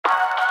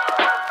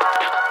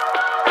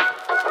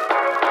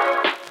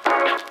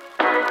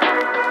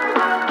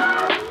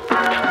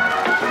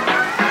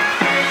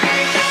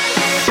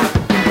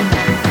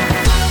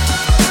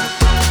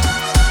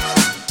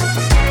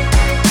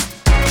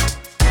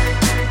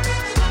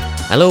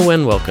Hello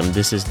and welcome.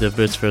 This is the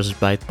Birds vs.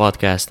 Bite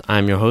podcast.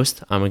 I'm your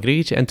host, Amar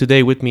Grigic, and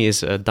today with me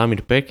is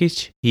Damir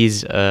Perkic.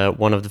 He's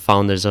one of the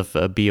founders of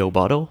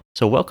BioBottle.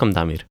 So welcome,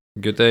 Damir.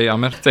 Good day,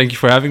 Amar. Thank you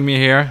for having me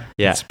here.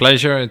 Yeah. It's a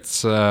pleasure.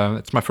 It's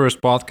my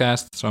first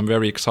podcast, so I'm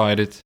very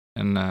excited,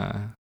 and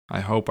I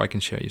hope I can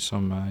share you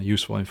some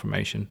useful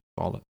information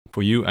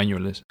for you and your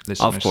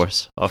listeners.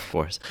 Of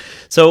course.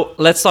 So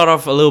let's start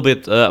off a little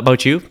bit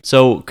about you.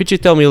 So could you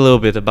tell me a little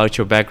bit about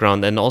your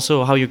background and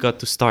also how you got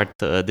to start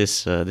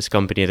this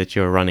company that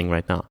you're running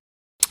right now?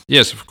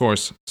 Yes, of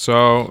course.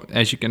 So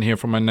as you can hear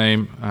from my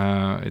name,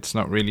 it's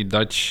not really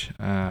Dutch.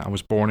 I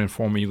was born in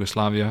former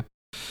Yugoslavia.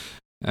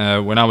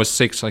 When I was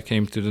 6, I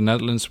came to the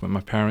Netherlands with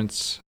my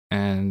parents,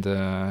 and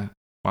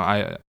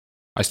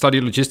I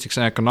studied logistics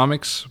and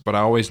economics, but I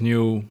always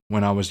knew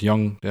when I was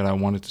young that I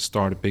wanted to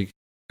start a big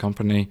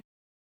company.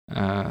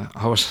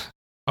 I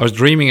was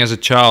dreaming as a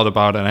child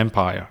about an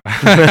empire,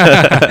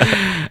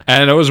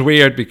 and it was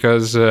weird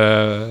because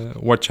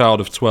what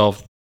child of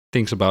 12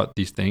 thinks about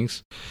these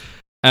things?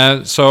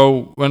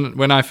 So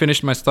when I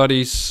finished my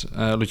studies,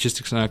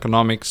 logistics and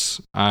economics,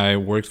 I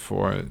worked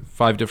for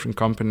 5 different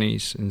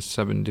companies in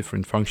 7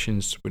 different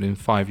functions within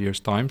 5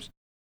 years' time.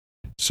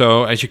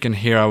 So as you can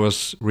hear, I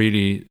was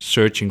really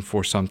searching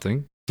for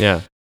something.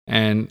 Yeah.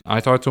 And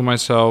I thought to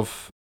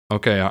myself,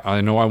 okay,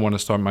 I know I want to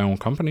start my own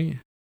company,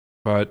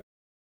 but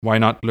why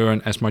not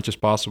learn as much as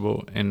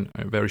possible in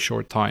a very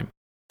short time?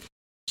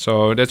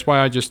 So that's why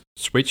I just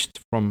switched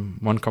from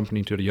one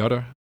company to the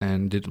other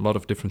and did a lot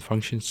of different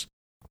functions,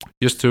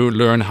 just to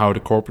learn how the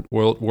corporate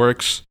world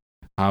works,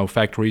 how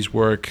factories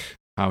work,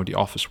 how the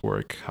office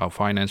work, how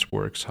finance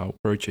works, how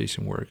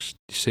purchasing works,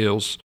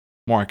 sales,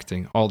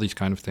 marketing, all these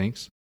kind of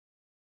things.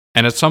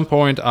 And at some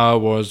point, I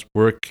was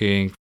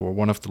working for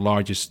one of the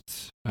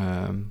largest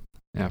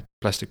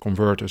plastic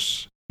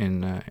converters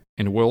in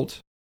the world,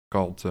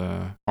 called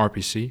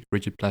RPC,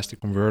 Rigid Plastic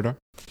Converter.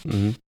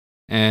 Mm-hmm.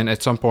 And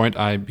at some point,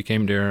 I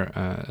became their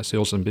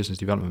sales and business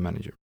development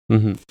manager.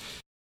 Mm-hmm.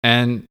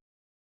 And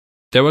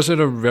that was at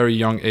a very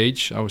young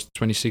age. I was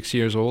 26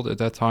 years old at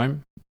that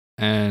time.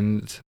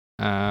 And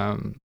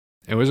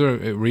it was a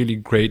really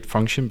great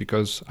function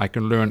because I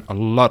can learn a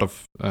lot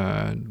of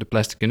the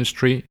plastic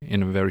industry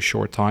in a very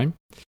short time.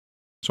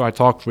 So I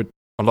talked with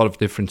a lot of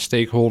different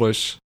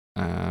stakeholders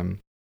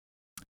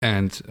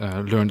and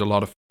learned a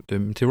lot of the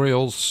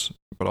materials,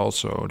 but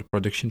also the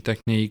production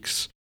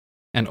techniques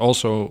and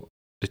also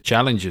the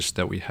challenges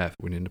that we have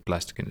within the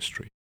plastic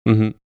industry.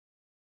 Mm-hmm.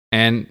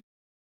 And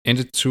in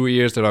the 2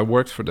 years that I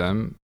worked for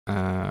them,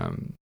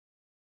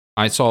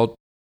 I saw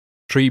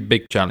 3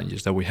 big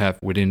challenges that we have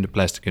within the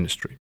plastic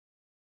industry.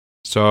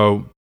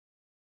 So,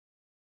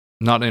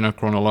 not in a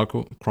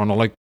chronological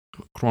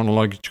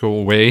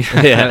way,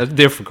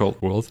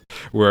 difficult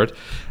word,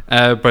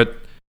 but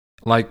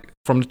like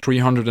from the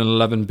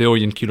 311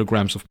 billion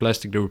kilograms of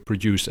plastic that were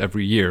produced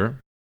every year,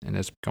 and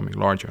that's becoming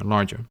larger and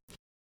larger,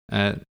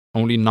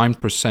 only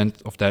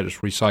 9% of that is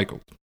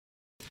recycled.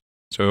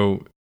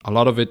 So a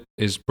lot of it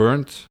is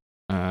burned,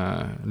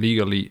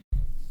 legally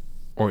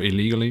or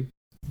illegally,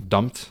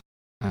 dumped,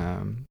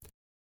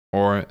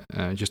 or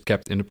just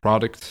kept in the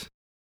product.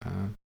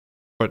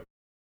 But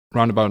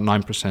around about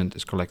 9%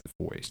 is collected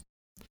for waste.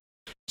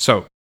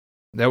 So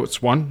that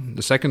was one.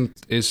 The second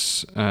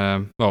is,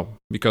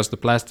 because the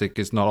plastic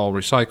is not all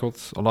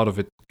recycled, a lot of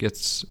it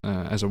gets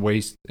as a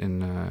waste in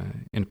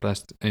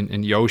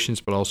the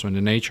oceans, but also in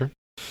the nature.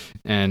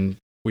 And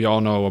we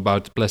all know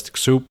about the plastic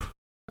soup.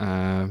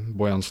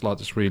 Boyan Slot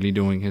is really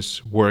doing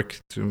his work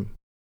to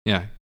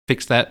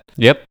fix that.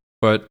 Yep.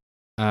 But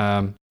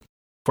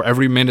for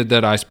every minute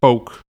that I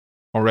spoke,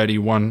 already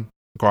one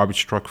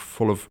garbage truck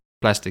full of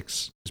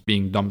plastics is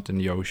being dumped in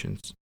the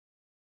oceans.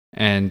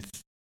 And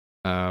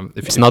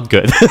it's not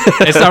good.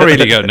 It's not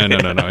really good.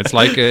 No. It's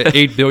like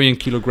 8 billion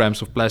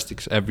kilograms of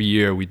plastics every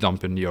year we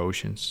dump in the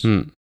oceans.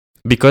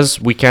 Because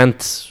we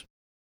can't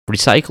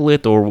recycle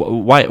it, or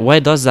why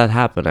does that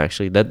happen?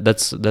 Actually,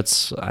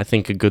 that's I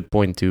think a good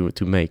point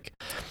to make.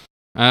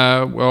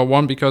 Well,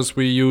 one, because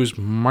we use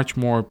much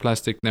more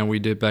plastic than we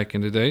did back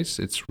in the days.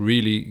 It's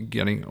really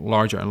getting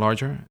larger and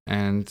larger.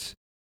 And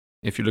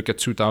if you look at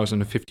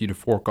 2050, the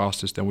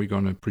forecast is that we're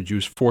going to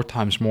produce 4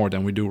 times more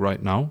than we do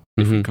right now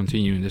if we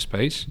continue in this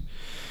pace.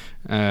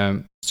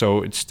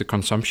 So it's the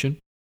consumption.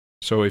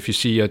 So if you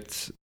see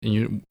it,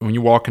 when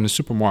you walk in the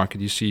supermarket,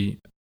 you see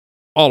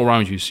all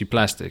around you see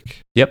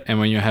plastic. Yep. And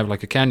when you have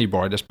like a candy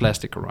bar, there's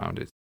plastic around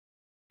it.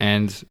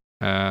 And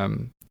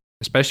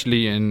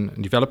especially in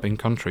developing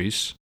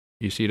countries,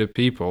 you see that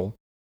people,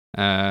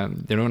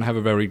 they don't have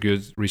a very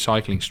good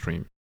recycling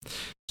stream.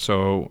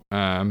 So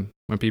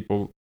when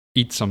people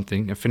eat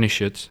something and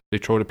finish it, they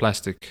throw the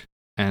plastic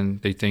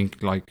and they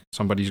think like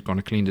somebody's going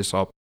to clean this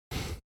up.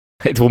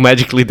 It will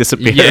magically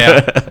disappear.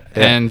 Yeah.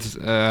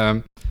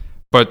 And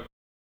but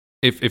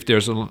if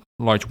there's a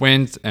large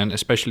wind, and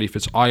especially if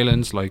it's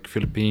islands like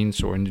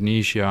Philippines or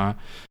Indonesia,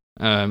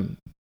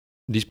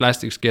 these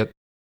plastics get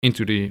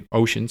into the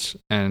oceans,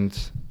 and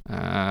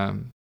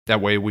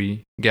that way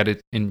we get it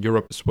in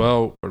Europe as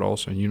well, but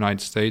also in the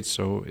United States,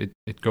 so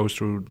it goes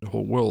through the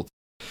whole world.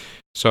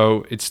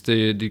 So it's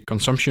the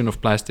consumption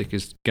of plastic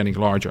is getting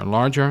larger and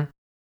larger.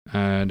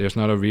 There's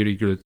not a really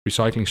good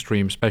recycling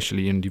stream,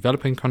 especially in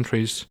developing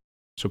countries.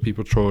 So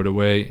people throw it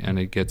away, and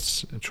it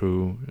gets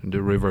through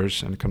the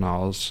rivers and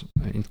canals.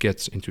 It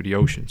gets into the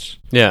oceans.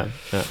 Yeah.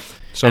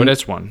 So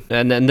that's one.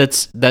 And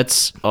that's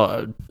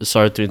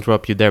sorry to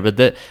interrupt you there,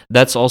 but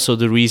that's also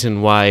the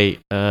reason why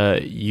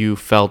you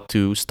felt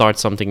to start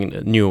something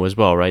new as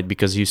well, right?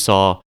 Because you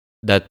saw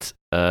that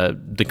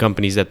the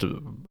companies that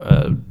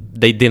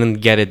they didn't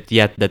get it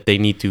yet, that they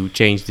need to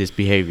change this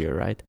behavior,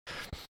 right?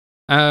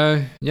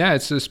 Yeah,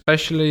 it's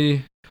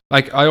especially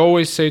like I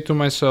always say to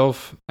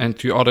myself and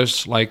to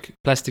others, like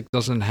plastic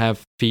doesn't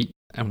have feet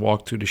and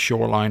walk to the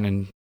shoreline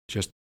and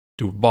just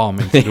do a bomb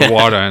into the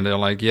water, and they're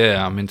like,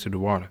 yeah, I'm into the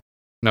water.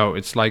 No,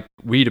 it's like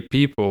we the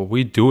people,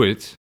 we do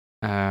it.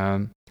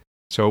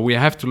 So we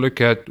have to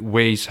look at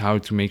ways how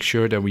to make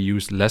sure that we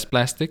use less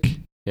plastic.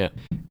 Yeah.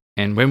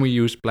 And when we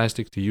use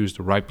plastic, to use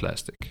the right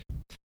plastic.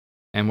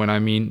 And when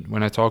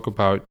I talk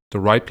about the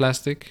right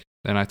plastic,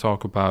 then I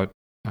talk about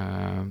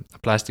a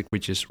plastic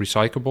which is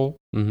recyclable,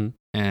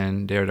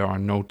 and there are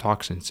no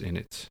toxins in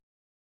it.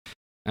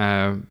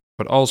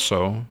 But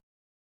also,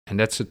 and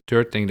that's the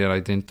third thing that I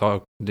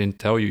didn't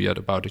tell you yet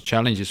about the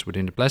challenges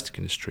within the plastic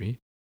industry,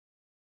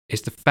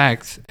 is the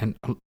fact, and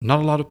not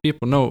a lot of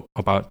people know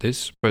about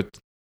this, but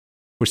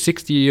for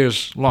 60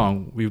 years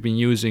long, we've been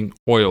using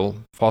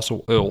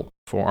fossil oil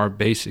for our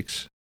basic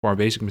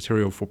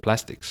material for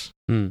plastics.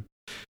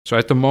 So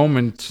at the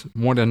moment,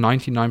 more than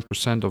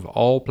 99% of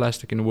all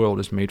plastic in the world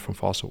is made from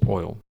fossil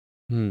oil.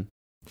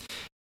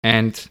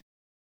 And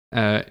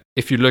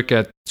if you look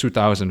at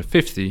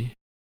 2050,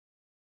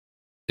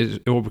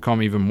 it will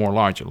become even more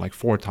larger, like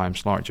 4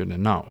 times larger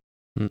than now.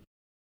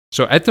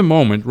 So at the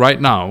moment,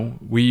 right now,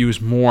 we use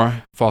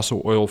more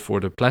fossil oil for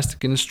the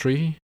plastic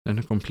industry than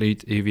the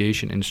complete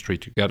aviation industry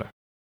together.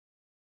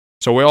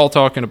 So we're all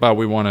talking about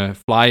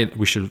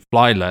we should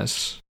fly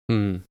less.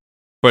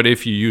 But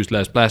if you use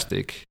less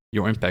plastic,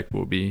 your impact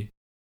will be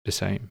the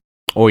same.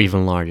 Or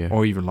even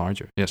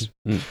larger. Yes.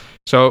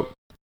 So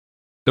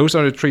those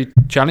are the 3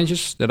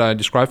 challenges that I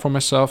described for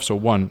myself. So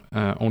one,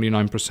 only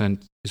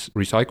 9% is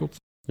recycled.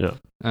 Yeah.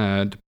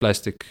 The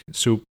plastic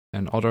soup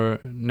and other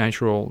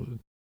natural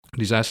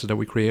disasters that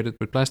we created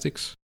with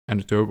plastics. And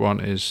the third one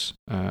is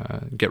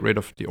get rid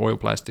of the oil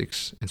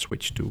plastics and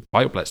switch to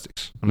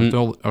bioplastics, an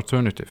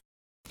alternative.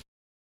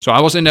 So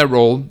I was in that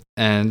role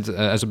and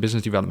as a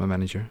business development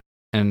manager.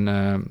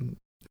 And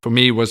for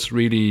me, it was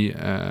really,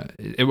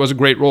 it was a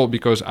great role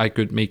because I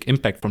could make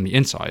impact from the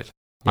inside,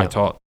 I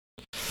thought.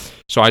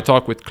 So I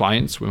talked with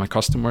clients, with my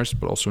customers,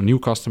 but also new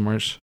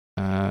customers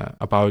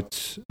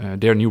about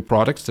their new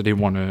products that they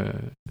want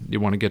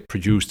to get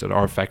produced at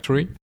our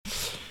factory.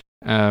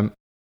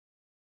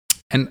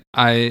 And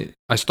I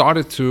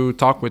started to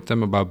talk with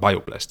them about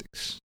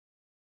bioplastics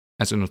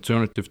as an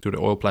alternative to the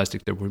oil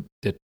plastic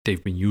that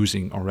they've been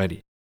using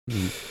already.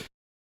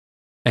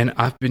 And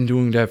I've been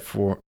doing that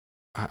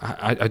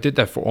I did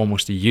that for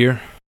almost a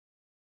year,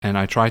 and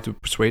I tried to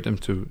persuade them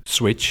to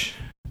switch.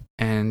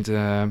 And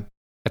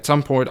at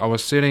some point I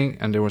was sitting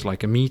and there was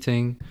like a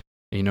meeting.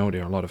 There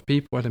are a lot of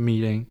people at a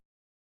meeting.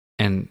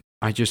 And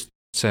I just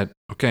said,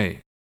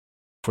 okay,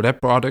 for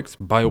that product,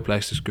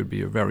 bioplastics could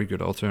be a very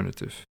good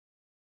alternative.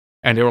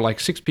 And there were like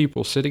 6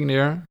 people sitting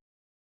there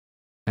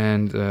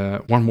and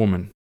 1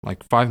 woman,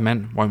 like 5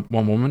 men, one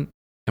woman.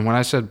 And when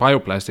I said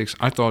bioplastics,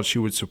 I thought she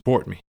would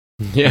support me.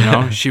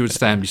 Yeah. She would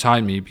stand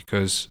beside me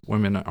because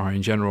women are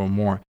in general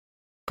more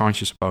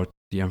conscious about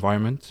the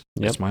environment.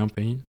 That's my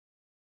opinion.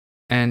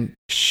 And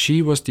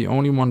she was the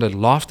only one that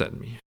laughed at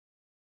me.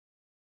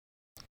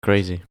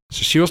 Crazy.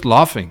 So she was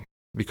laughing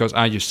because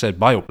I just said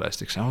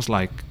bioplastics. I was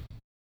like,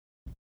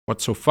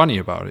 what's so funny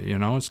about it?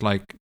 It's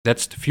like,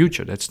 that's the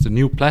future. That's the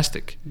new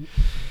plastic.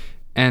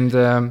 And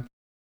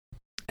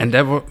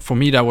for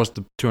me, that was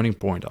the turning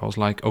point. I was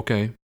like,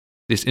 okay,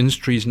 this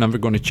industry is never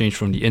going to change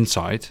from the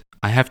inside.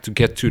 I have to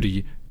get to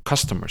the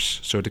customers,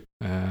 so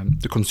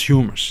the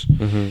consumers.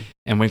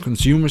 And when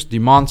consumers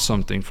demand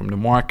something from the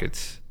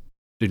market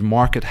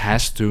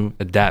has to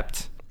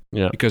adapt.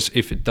 Yeah. Because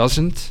if it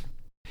doesn't,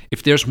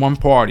 if there's one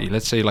party,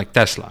 let's say like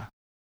Tesla,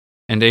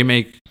 and they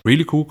make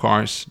really cool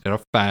cars that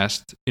are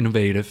fast,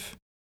 innovative,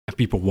 and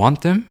people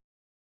want them,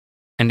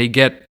 and they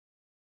get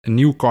a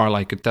new car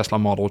like a Tesla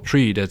Model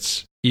 3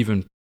 that's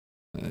even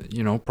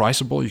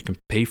priceable, you can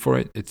pay for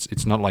it.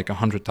 It's not like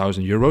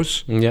 100,000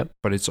 euros,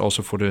 but it's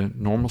also for the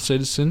normal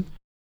citizen.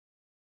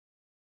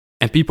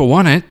 And people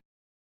want it,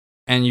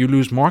 and you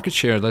lose market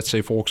share, let's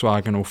say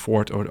Volkswagen or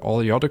Ford or all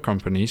the other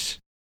companies,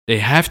 they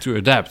have to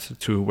adapt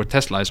to what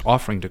Tesla is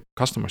offering the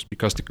customers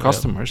because the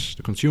customers,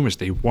 the consumers,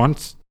 they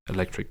want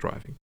electric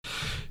driving.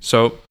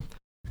 So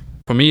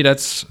for me, that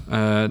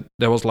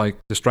was like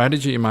the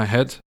strategy in my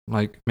head,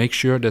 like make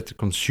sure that the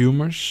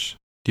consumers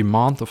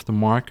demand of the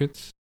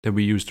market that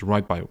we use the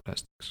right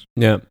bioplastics.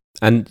 Yeah,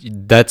 and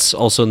that's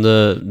also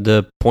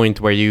the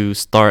point where you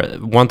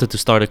wanted to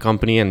start a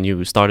company, and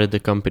you started the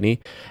company,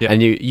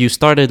 and you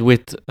started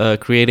with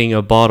creating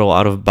a bottle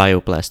out of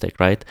bioplastic,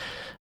 right?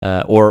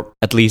 or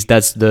at least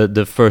that's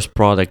the first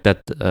product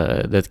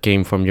that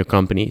came from your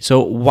company.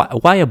 So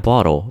why a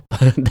bottle?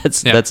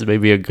 That's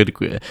maybe a good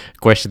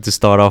question to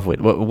start off with.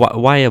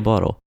 Why a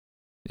bottle?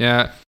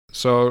 Yeah.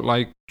 So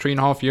like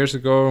 3.5 years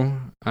ago,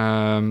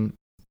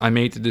 I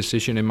made the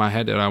decision in my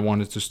head that I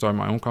wanted to start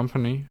my own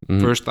company.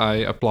 Mhm. First, I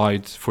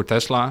applied for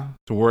Tesla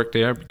to work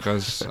there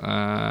because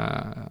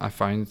I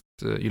find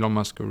Elon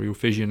Musk a real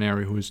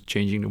visionary who is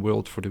changing the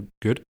world for the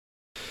good.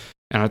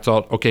 And I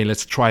thought, okay,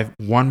 let's try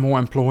one more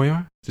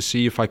employer to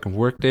see if I can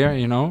work there,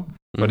 you know.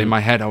 But in my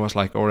head, I was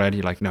like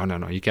already like, no,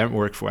 you can't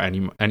work for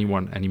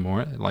anyone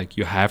anymore. Like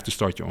you have to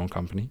start your own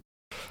company.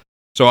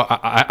 So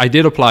I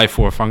did apply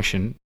for a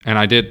function, and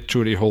I did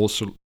through the whole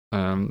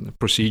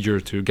procedure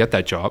to get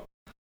that job.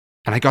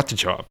 And I got the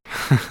job.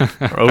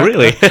 Oh,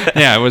 really?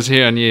 Yeah, I was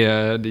here in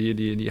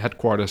the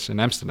headquarters in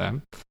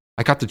Amsterdam.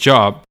 I got the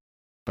job,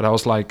 but I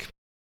was like,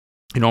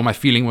 you know, my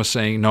feeling was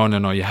saying,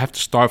 no, you have to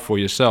start for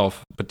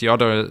yourself. But the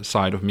other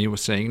side of me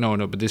was saying, no,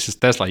 but this is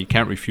Tesla. You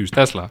can't refuse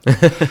Tesla.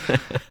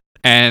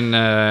 And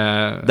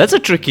that's a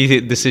tricky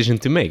decision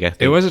to make, I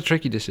think. It was a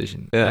tricky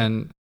decision. Yeah.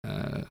 And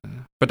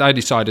but I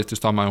decided to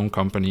start my own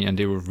company, and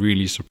they were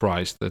really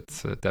surprised that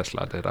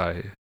Tesla that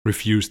I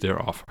refused their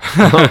offer.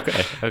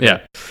 Okay. Yeah.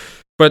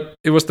 But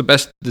it was the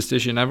best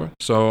decision ever.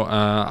 So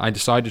I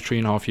decided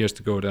 3.5 years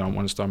ago that I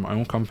want to start my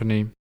own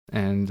company.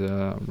 And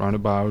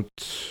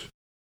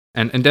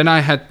and then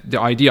I had the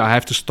idea I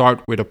have to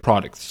start with a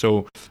product.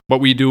 So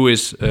what we do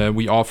is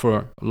we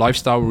offer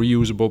lifestyle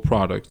reusable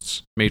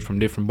products made from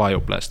different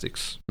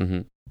bioplastics.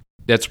 Mm-hmm.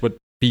 That's what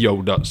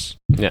Bio does.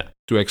 Yeah.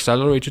 To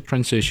accelerate the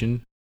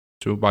transition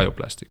to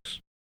bioplastics.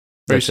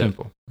 Very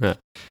simple. Yeah.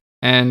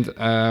 And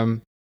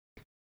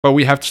but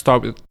we have to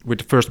start with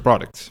the first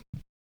product.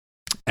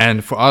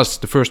 And for us,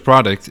 the first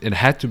product, it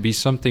had to be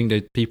something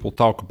that people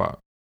talk about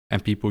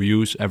and people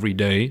use every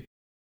day.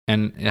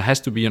 And it has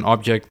to be an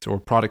object or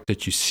product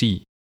that you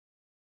see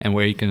and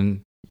where you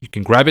can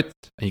grab it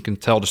and you can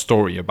tell the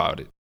story about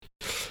it.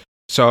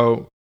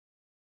 So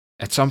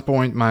at some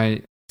point,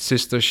 my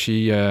sister,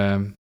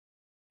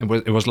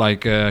 it was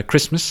like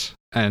Christmas,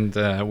 and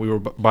we were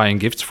buying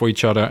gifts for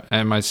each other.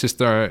 And my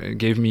sister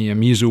gave me a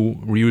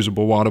Mizu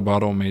reusable water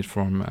bottle made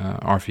from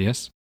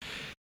RVS.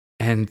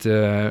 And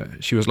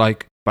she was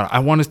like, but I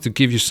wanted to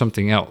give you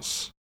something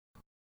else.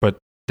 But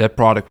that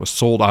product was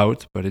sold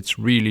out, but it's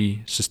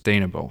really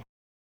sustainable.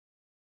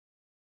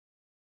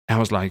 I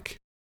was like,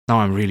 now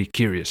I'm really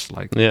curious.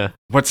 Like,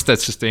 what's that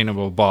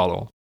sustainable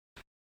bottle?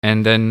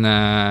 And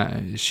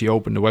then she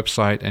opened the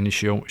website and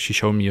she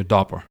showed me a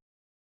dopper.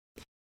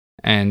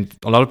 And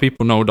a lot of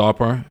people know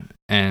dopper,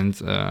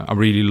 and I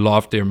really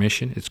love their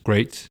mission. It's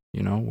great.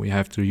 You know, we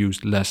have to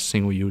use less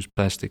single-use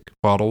plastic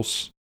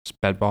bottles,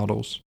 PET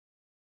bottles.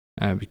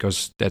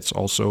 Because that's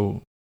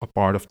also a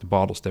part of the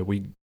bottles that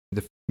we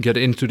get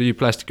into the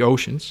plastic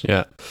oceans.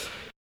 Yeah.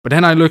 But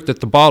then I looked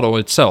at the bottle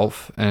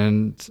itself,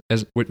 and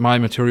as with my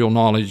material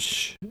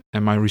knowledge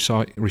and my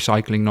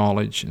recycling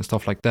knowledge and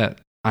stuff like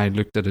that, I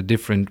looked at a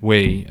different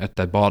way at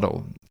that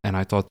bottle. And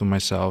I thought to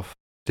myself,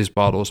 this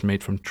bottle is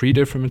made from 3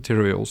 different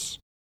materials.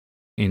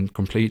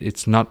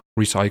 It's not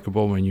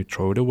recyclable when you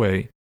throw it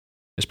away.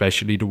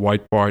 Especially the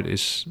white part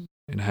it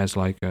has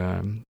like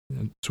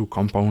 2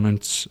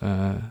 components,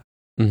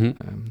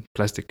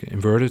 plastic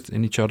inverted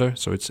in each other,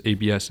 so it's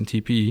ABS and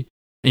TPE,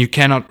 and you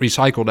cannot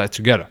recycle that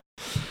together.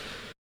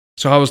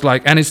 So I was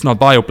like, and it's not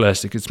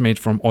bioplastic, it's made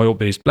from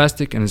oil-based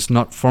plastic, and it's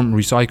not from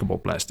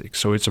recyclable plastic,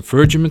 so it's a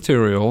virgin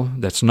material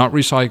that's not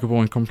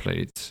recyclable and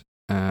complete.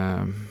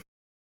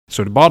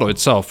 So the bottle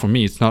itself, for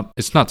me, it's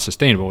not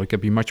sustainable. It can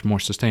be much more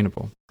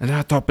sustainable. And then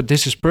I thought, but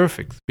this is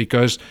perfect,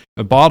 because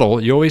a bottle,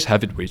 you always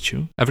have it with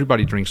you.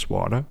 Everybody drinks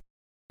water.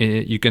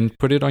 You can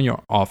put it on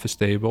your office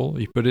table.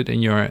 You put it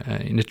in your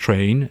in the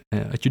train,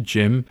 at your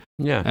gym.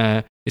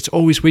 Yeah. It's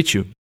always with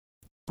you.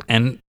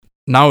 And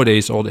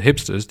nowadays, all the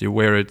hipsters, they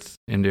wear it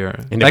in their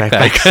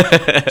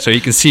backpack. So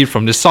you can see it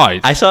from the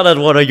side. I saw that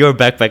one on your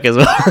backpack as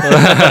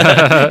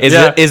well.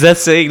 Is that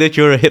saying that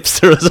you're a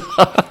hipster as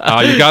well?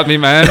 Oh, you got me,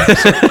 man.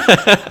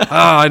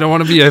 I don't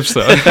want to be a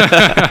hipster.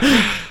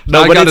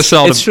 No, but it's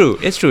true.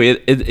 It's true.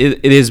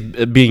 It is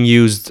being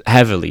used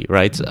heavily,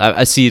 right?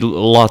 I see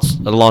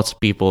lots of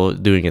people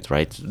doing it,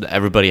 right?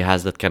 Everybody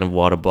has that kind of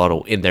water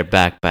bottle in their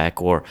backpack,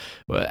 or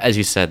as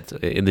you said,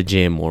 in the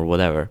gym or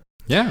whatever.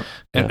 Yeah.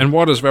 And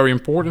water is very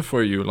important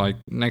for you. Like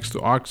next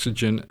to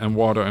oxygen and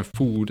water and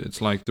food, it's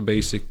like the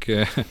basic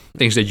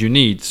things that you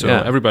need. So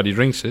everybody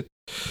drinks it.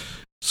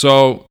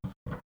 So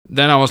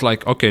then I was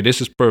like, okay,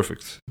 this is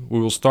perfect. We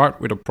will start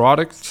with a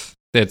product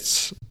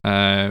that's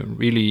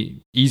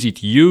really easy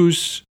to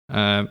use,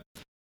 and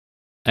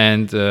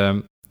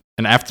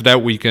after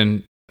that we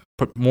can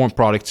put more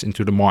products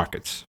into the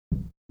market.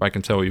 I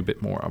can tell you a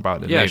bit more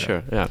about it later.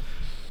 Sure. Yeah.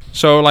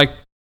 So like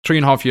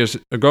 3.5 years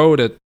ago,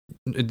 that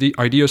the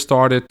idea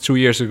started. 2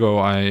 years ago,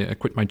 I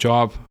quit my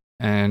job,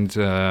 and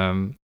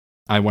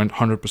I went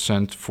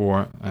 100%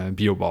 for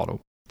Bio bottle.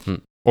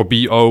 Or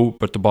BO,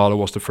 but the bottle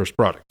was the first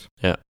product.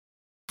 Yeah.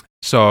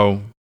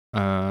 So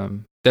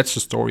that's the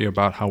story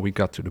about how we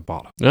got to the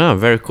bottle. Oh,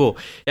 very cool.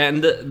 Yeah,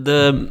 and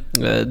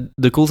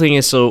the cool thing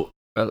is, so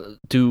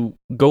to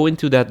go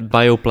into that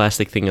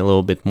bioplastic thing a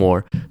little bit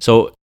more.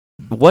 So,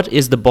 what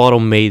is the bottle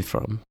made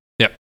from?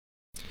 Yeah.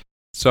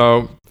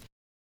 So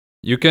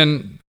you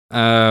can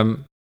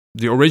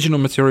the original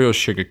material is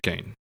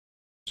sugarcane.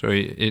 So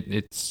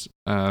it's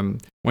when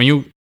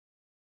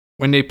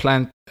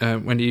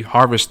they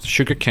harvest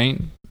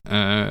sugarcane,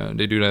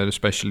 they do that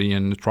especially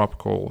in the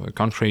tropical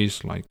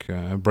countries like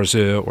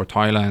Brazil or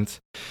Thailand,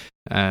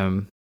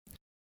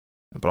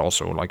 but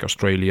also like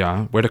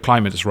Australia, where the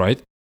climate is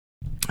right.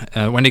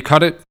 When they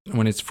cut it,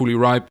 when it's fully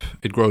ripe,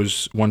 it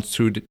grows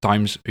 1-2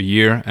 times a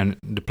year, and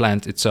the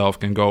plant itself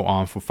can go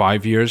on for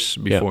 5 years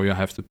before you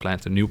have to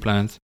plant a new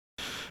plant.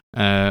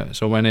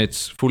 So when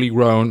it's fully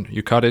grown,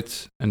 you cut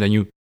it, and then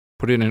you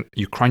put it in,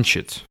 you crunch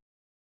it.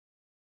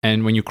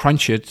 And when you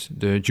crunch it,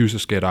 the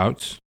juices get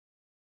out.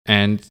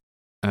 And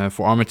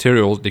for our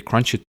material, they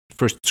crunch it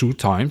first 2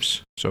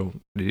 times. So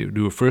they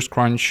do a first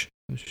crunch,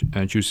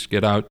 juices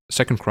get out.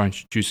 Second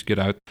crunch, juices get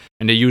out.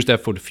 And they use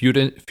that for the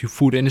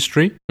food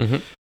industry. Mm-hmm.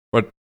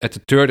 But at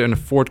the third and the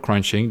fourth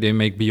crunching, they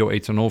make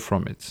bioethanol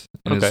from it.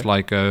 And it's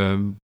like a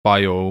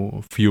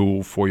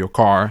biofuel for your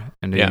car.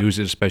 And they use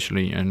it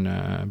especially in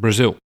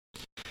Brazil.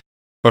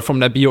 But from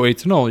that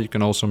bioethanol, you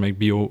can also make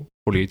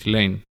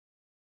biopolyethylene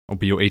or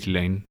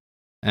bioethylene.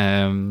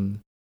 And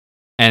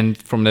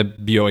from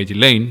that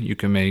bioethylene, you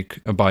can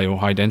make a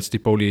high-density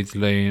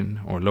polyethylene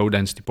or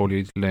low-density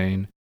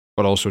polyethylene,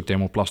 but also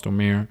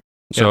thermoplastomer.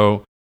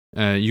 So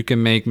you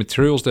can make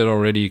materials that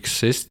already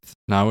exist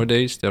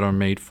nowadays that are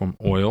made from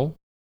oil,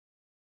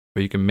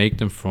 but you can make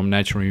them from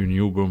naturally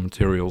renewable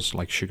materials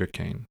like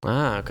sugarcane.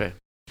 Okay.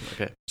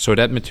 So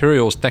that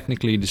material is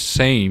technically the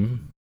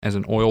same as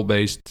an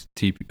oil-based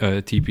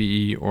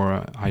TPE or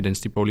a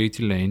high-density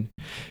polyethylene.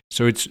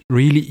 So it's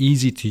really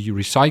easy to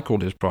recycle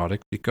this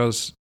product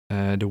because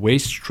the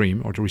waste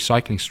stream or the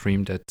recycling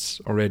stream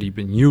that's already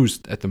been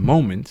used at the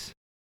moment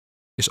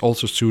is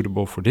also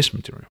suitable for this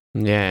material.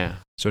 Yeah.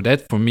 So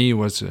that for me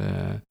was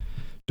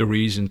the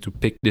reason to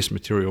pick this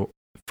material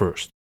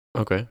first.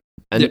 Okay.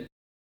 And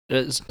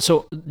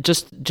so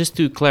just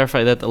to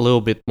clarify that a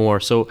little bit more.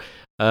 So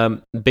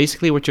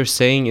basically what you're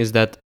saying is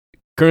that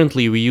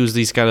currently we use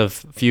these kind of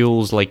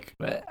fuels like,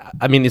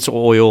 I mean, it's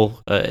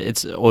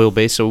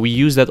oil-based. So we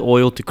use that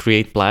oil to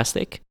create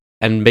plastic.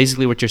 And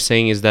basically what you're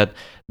saying is that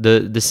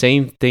the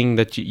same thing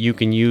that you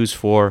can use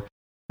for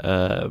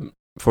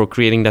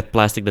creating that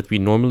plastic that we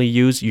normally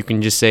use, you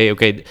can just say,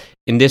 okay,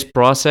 in this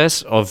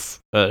process of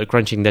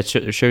crunching that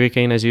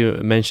sugarcane, as you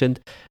mentioned,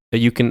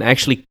 you can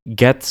actually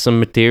get some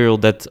material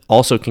that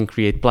also can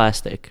create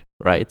plastic,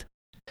 right?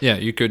 Yeah,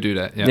 you could do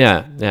that.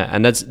 Yeah,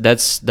 and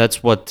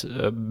that's what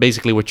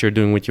basically what you're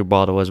doing with your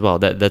bottle as well.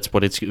 That's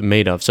what it's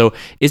made of. So,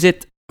 is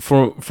it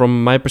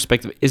from my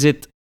perspective? Is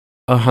it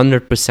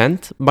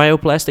 100%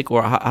 bioplastic,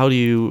 or how do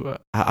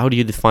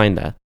you define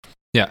that?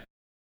 Yeah.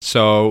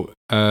 So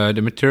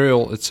the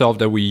material itself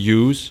that we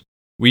use,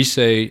 we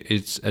say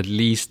it's at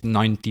least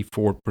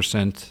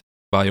 94%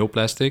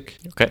 bioplastic.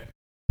 Okay.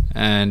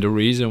 And the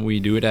reason we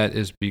do that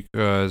is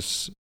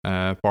because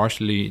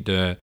partially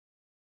the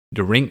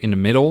ring in the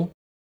middle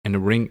and the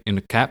ring in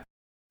the cap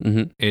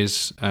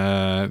is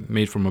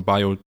made from a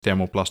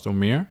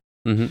biothermoplastomer.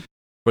 Mm-hmm.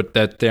 But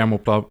that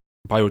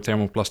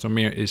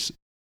biothermoplastomer is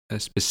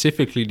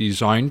specifically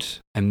designed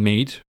and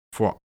made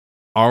for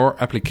our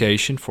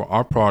application, for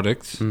our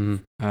product,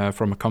 from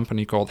a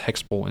company called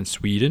Hexpol in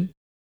Sweden.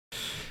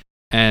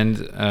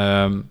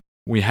 And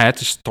we had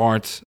to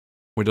start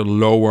with a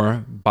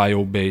lower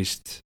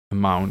bio-based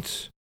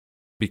amount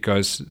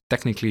because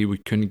technically we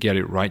couldn't get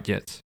it right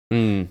yet.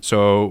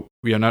 So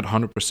we are not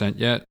 100%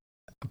 yet,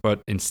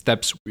 but in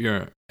steps we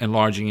are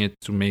enlarging it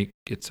to make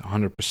it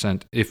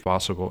 100% if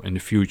possible in the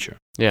future.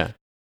 Yeah.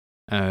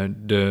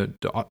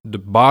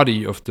 The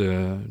body of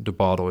the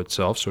bottle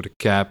itself, so the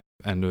cap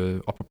and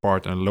the upper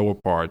part and the lower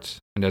part,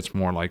 and that's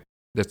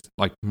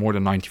like more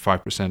than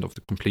 95% of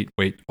the complete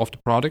weight of the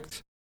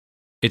product.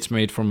 It's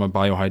made from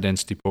a high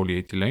density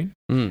polyethylene,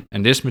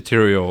 and this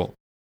material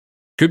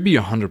could be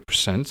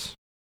 100%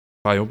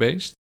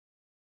 bio-based,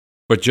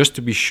 but just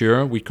to be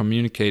sure, we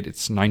communicate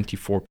it's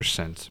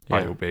 94%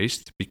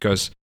 bio-based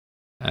because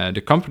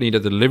the company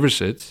that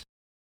delivers it,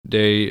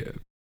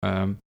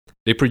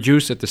 they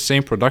produce at the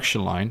same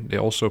production line. They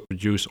also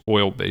produce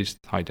oil-based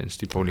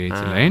high-density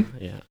polyethylene.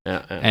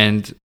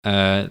 And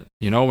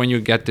when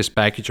you get this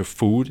package of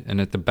food, and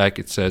at the back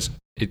it says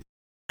it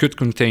could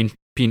contain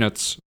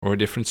peanuts or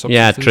different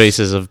substances. Yeah,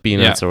 traces of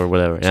peanuts or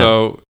whatever. Yeah.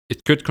 So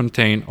it could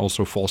contain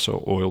also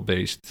fossil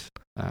oil-based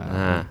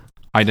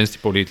high-density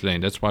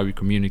polyethylene. That's why we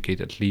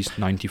communicate at least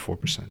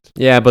 94%.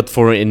 Yeah, but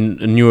for in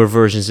newer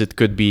versions, it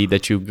could be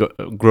that you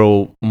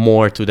grow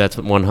more to that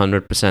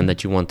 100%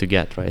 that you want to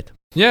get, right?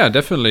 Yeah,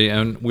 definitely,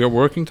 and we're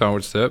working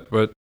towards that.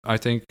 But I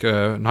think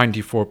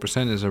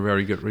 94% is a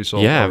very good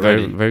result. Yeah,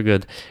 already. very very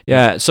good.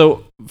 Yeah,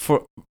 so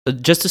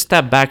just to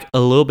step back a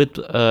little bit,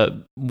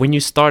 when you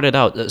started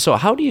out, so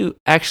how do you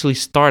actually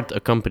start a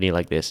company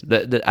like this?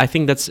 I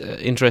think that's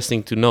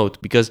interesting to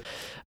note, because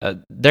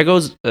there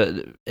goes.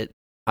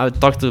 I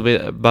talked a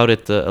bit about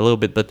it a little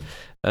bit, but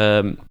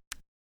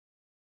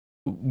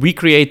we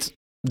create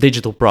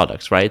digital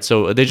products, right?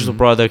 So a digital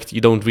product,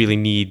 you don't really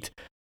need.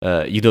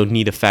 You don't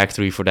need a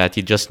factory for that.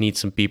 You just need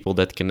some people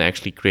that can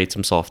actually create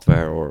some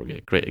software or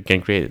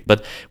can create it.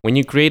 But when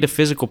you create a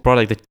physical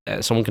product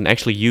that someone can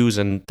actually use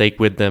and take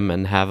with them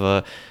and have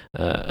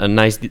a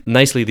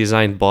nicely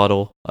designed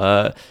bottle,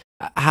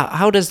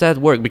 how does that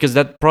work? Because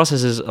that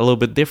process is a little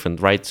bit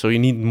different, right? So you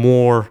need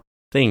more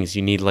things.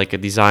 You need like a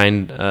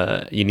design.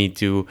 You need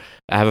to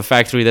have a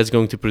factory that's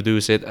going to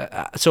produce it.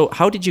 So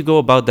how did you go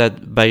about that?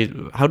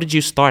 How did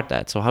you start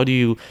that? So where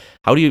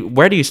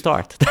do you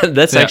start?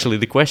 That's actually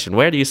the question.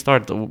 Where do you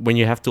start when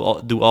you have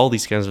to do all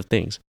these kinds of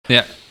things?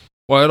 Yeah.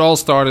 Well, it all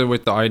started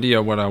with the idea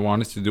of what I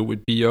wanted to do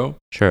with Bio.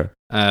 Sure.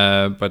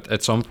 But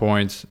at some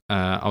point,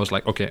 I was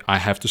like, okay, I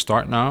have to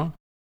start now.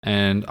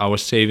 And I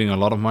was saving a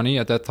lot of money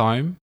at that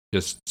time,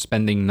 just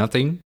spending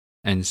nothing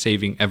and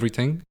saving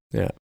everything.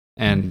 Yeah.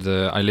 And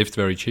I lived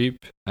very cheap.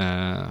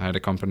 I had a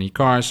company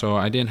car, so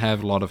I didn't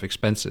have a lot of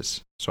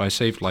expenses. So I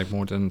saved like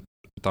more than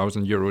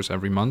 1,000 euros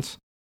every month,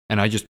 and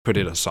I just put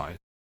it aside,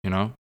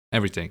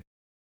 everything.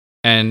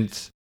 And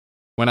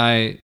when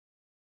I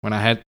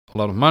had a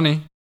lot of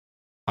money,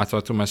 I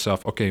thought to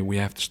myself, okay, we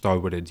have to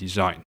start with a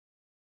design.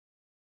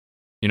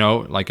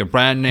 Like a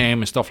brand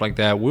name and stuff like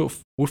that. We'll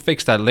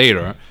fix that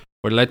later,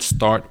 but let's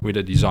start with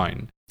a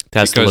design. It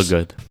has to look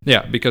good.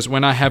 Yeah, because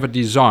when I have a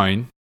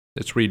design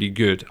that's really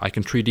good, I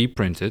can 3D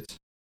print it,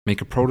 make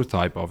a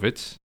prototype of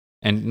it.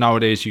 And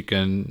nowadays you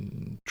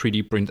can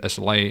 3D print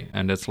SLA,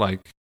 and that's like,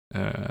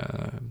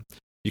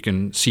 you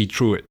can see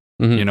through it.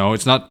 Mm-hmm.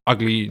 It's not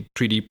ugly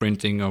 3D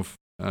printing of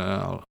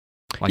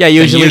like 10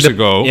 usually years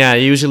ago. Yeah,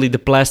 usually the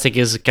plastic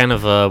is kind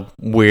of a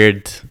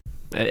weird,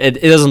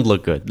 it doesn't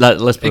look good.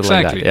 Let's put it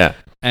like that. Yeah.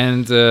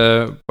 And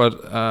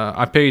but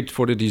I paid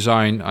for the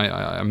design.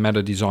 I met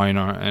a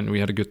designer and we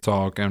had a good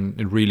talk, and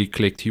it really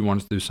clicked. He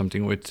wanted to do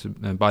something with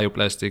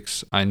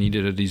bioplastics. I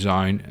needed a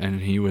design,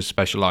 and he was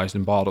specialized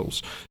in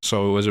bottles.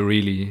 So it was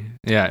really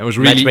match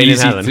made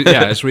easy. In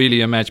heaven. It's really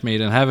a match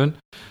made in heaven.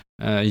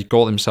 He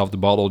called himself the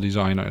bottle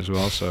designer as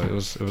well, so it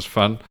was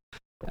fun.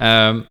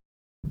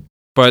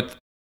 But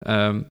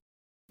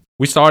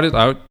we started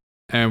out.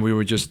 And we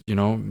were just,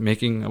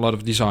 making a lot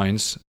of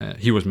designs.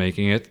 He was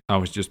making it. I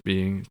was just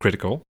being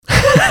critical.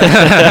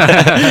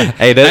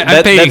 Hey,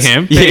 I'm paying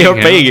him. You're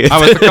paying it. I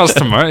was the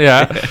customer,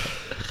 yeah.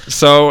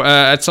 So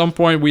at some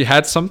point we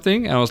had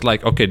something. And I was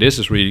like, okay, this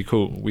is really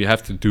cool. We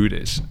have to do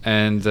this.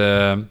 And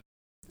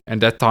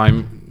that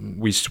time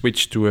we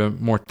switched to a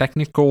more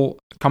technical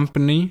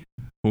company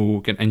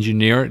who can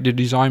engineer the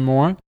design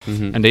more.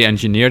 Mm-hmm. And they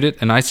engineered it.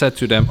 And I said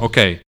to them,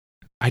 okay,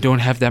 I don't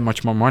have that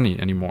much more money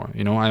anymore.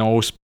 I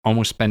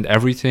almost spend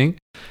everything.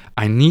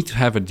 I need to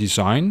have a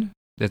design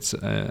that's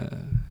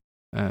a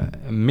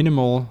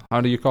minimal.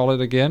 How do you call it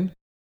again?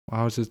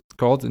 How is it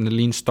called in the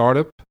lean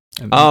startup?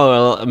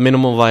 A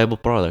minimal viable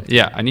product.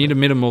 Yeah, I need a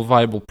minimal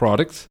viable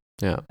product.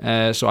 Yeah.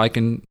 So I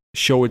can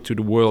show it to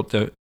the world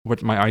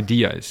what my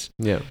idea is.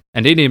 Yeah.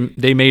 And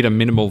they made a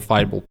minimal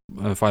viable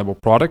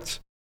product,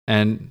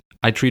 and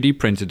I 3D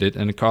printed it,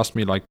 and it cost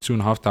me like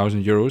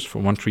 2,500 euros for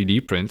one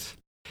 3D print.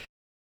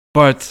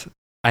 But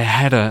I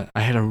had a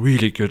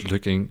really good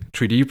looking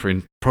 3D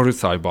print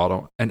prototype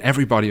bottle, and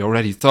everybody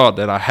already thought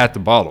that I had the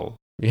bottle.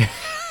 Yeah.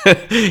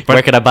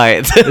 Where can I buy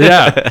it?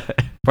 Yeah.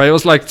 But it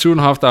was like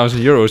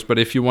 2,500 euros. But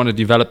if you want to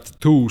develop the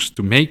tools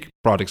to make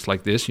products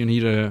like this, you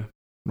need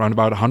around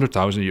about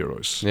 100,000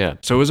 euros. Yeah.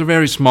 So it was a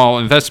very small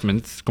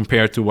investment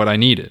compared to what I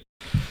needed.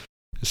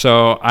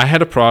 So I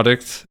had a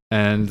product,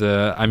 and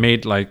I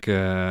made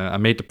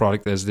the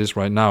product as this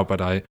right now, but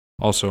I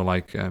also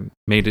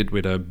made it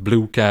with a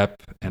blue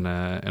cap and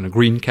a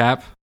green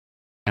cap.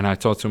 And I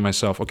thought to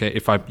myself, okay,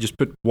 if I just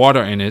put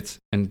water in it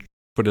and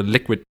put a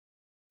liquid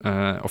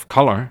of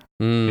color,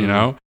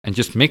 and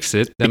just mix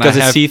it, then because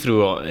it's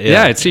see-through.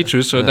 Yeah, it's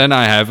see-through. So then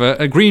I have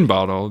a green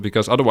bottle,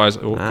 because otherwise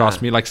it will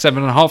cost me like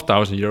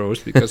 7,500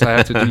 euros because I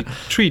have to do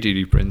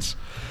 3D prints.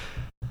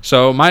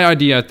 So my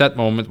idea at that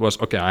moment was,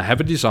 okay, I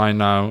have a design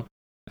now.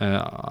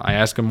 I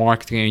asked a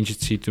marketing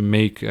agency to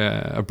make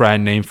a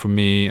brand name for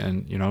me,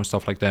 and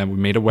stuff like that. We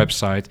made a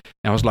website,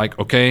 and I was like,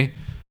 okay,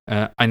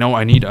 I know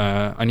I need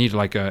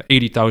like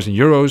 80,000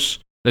 euros.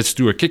 Let's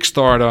do a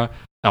Kickstarter.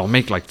 I'll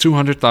make like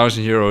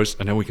 200,000 euros,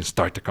 and then we can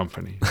start the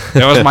company.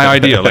 That was my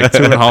idea, like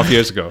 2.5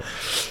 years ago.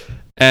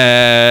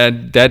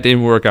 And that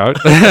didn't work out.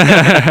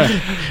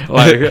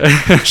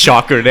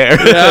 Shocker there.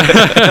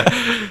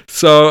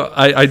 So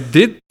I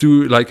did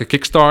do like a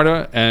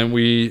Kickstarter, and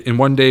in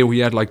one day we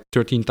had like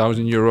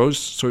 13,000 euros.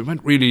 So it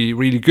went really,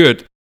 really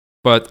good.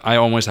 But I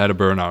almost had a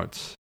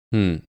burnout.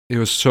 It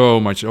was so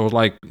much. It was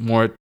like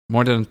more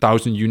than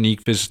 1,000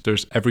 unique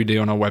visitors every day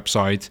on our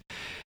website.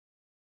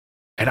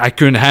 And I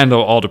couldn't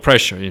handle all the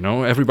pressure,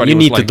 Everybody you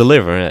was need like, to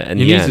deliver in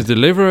you the need end. to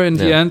deliver in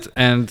the end.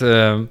 And,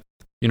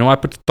 I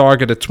put the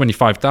target at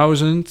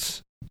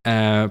 25,000.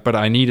 but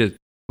I needed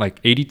like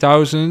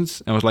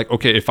 80,000. And I was like,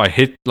 okay, if I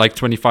hit like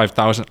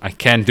 25,000, I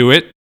can do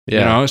it. You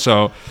know,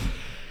 so,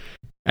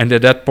 and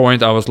at that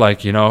point I was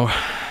like, you know,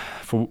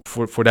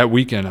 for that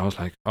weekend, I was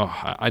like,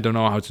 oh, I don't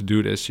know how to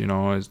do this, you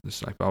know,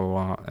 it's like blah,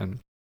 blah, blah. And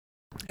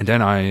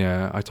then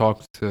I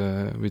talked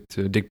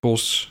with Dick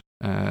Bos,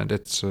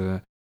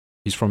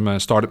 he's from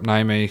Startup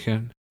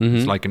Nijmegen.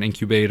 It's like an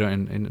incubator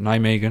in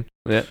Nijmegen.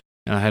 Yeah.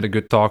 And I had a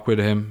good talk with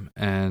him,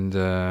 and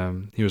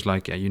he was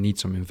like, yeah, you need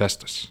some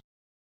investors.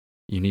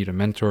 You need a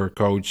mentor,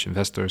 coach,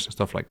 investors, and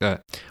stuff like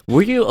that.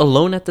 Were you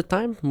alone at the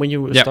time when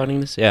you were starting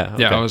this? Yeah.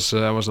 Okay. Yeah,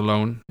 I was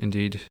alone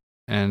indeed,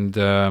 and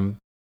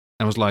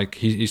I was like,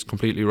 he's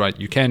completely right.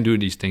 You can't do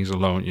these things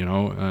alone. You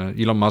know,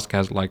 Elon Musk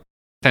has like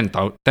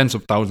tens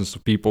of thousands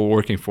of people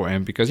working for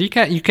him because you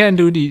can't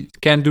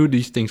do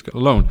these things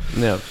alone.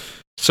 Yeah.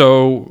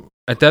 So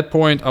at that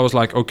point, I was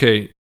like,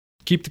 okay,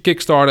 keep the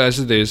Kickstarter as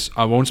it is.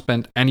 I won't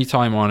spend any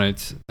time on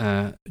it.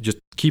 Just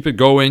keep it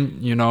going.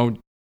 You know,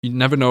 you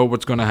never know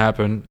what's going to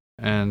happen.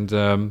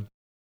 And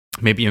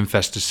maybe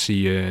investors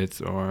see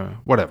it or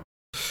whatever.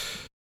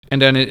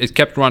 And then it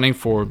kept running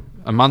for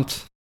a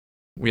month.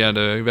 We had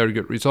a very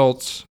good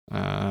results.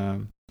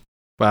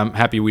 But I'm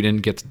happy we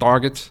didn't get the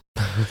target.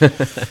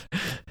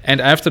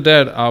 And after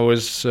that, I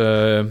was,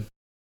 I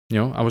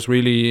was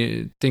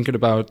really thinking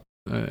about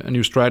a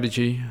new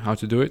strategy, how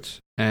to do it.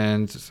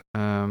 And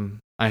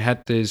I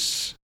had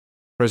this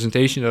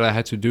presentation that I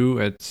had to do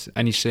at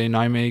NEC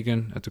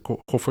Nijmegen at the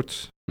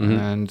Goffert.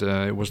 And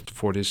it was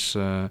for this...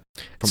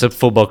 it's a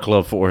football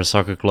club or a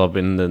soccer club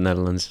in the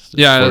Netherlands.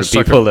 Yeah, for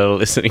the people that are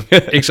listening.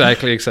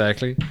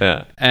 Exactly.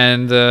 Yeah.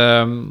 And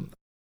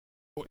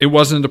it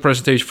wasn't a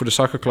presentation for the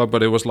soccer club,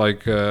 but it was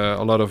like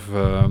a lot of...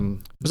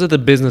 was it a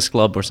business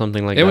club or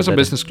something like that? It was a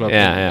business club.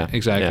 Yeah.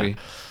 Exactly. Yeah.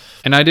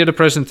 And I did a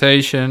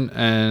presentation,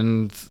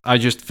 and I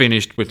just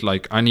finished with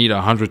like, I need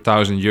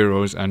 100,000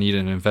 euros. I need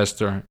an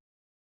investor.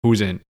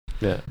 Who's in?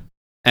 Yeah.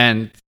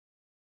 And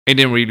it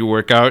didn't really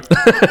work out.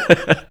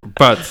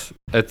 But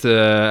at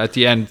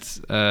the end,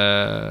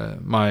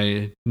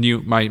 my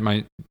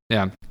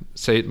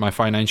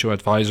financial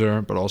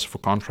advisor, but also for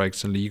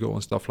contracts and legal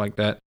and stuff like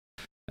that,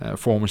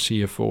 former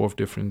CFO of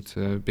different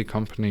big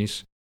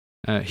companies,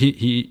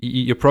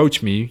 he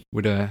approached me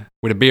with a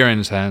beer in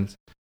his hand,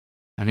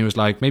 and he was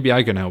like, maybe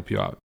I can help you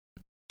out.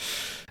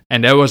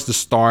 And that was the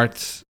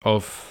start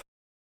of,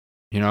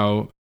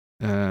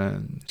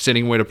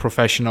 sitting with a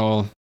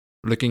professional,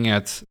 looking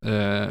at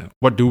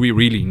what do we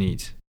really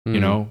need.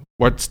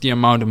 What's the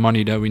amount of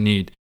money that we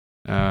need.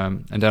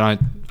 And then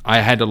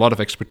I had a lot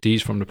of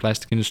expertise from the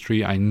plastic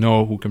industry. I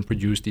know who can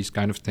produce these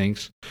kind of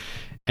things.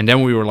 And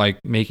then we were like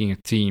making a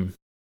team.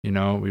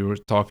 We were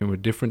talking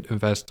with different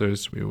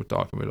investors. We were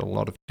talking with a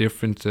lot of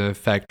different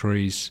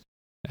factories,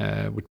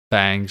 with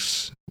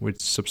banks,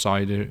 with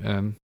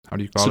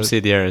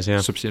subsidiaries,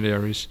 yeah.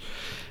 Subsidiaries.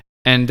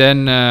 And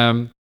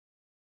then,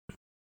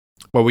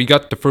 we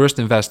got the first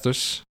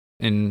investors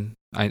in,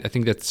 I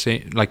think that's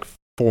like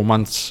 4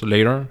 months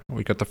later,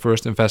 we got the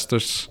first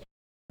investors.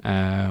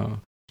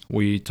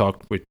 We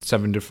talked with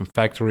 7 different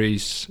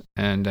factories,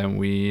 and then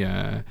we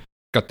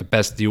got the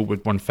best deal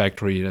with one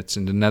factory that's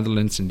in the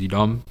Netherlands, in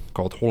Didam,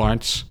 called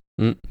Hollards.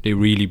 They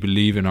really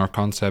believe in our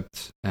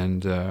concept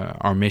and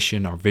our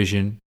mission, our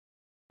vision,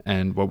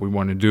 and what we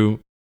want to do.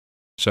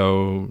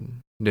 So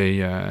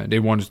they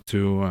wanted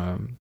to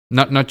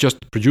not just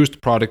produce the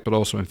product, but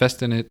also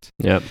invest in it.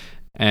 Yep.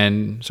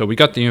 And so we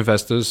got the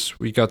investors,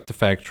 we got the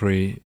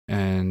factory,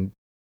 and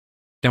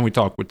then we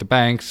talked with the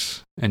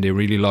banks, and they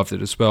really loved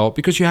it as well,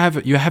 because you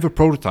have a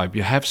prototype,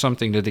 you have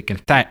something that they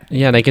can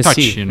they can touch,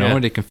 see,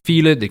 they can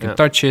feel it, they can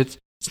touch it.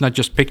 It's not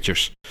just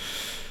pictures.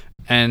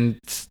 And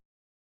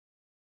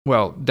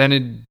well, then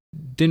it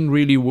didn't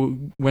really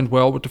went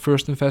well with the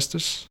first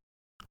investors.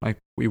 Like,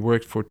 we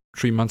worked for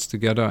 3 months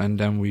together, and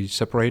then we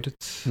separated,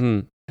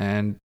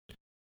 and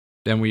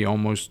then we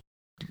almost,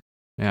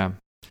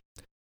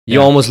 You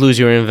almost lose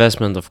your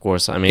investment, of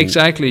course. I mean,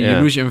 exactly.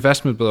 You lose your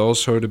investment, but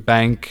also the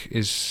bank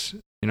is,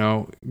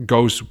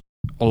 goes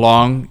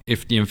along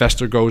if the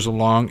investor goes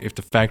along, if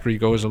the factory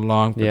goes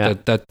along. But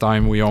at that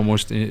time, we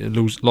almost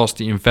lost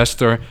the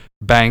investor,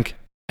 bank,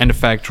 and the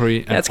factory.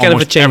 And that's kind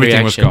of a chain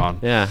everything reaction. was gone.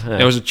 Yeah.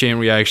 There was a chain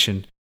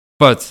reaction.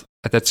 But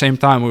at that same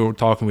time, we were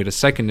talking with a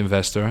second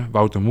investor,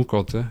 Wouter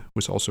Moekotte,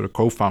 who's also the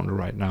co-founder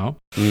right now.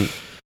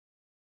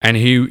 And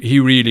he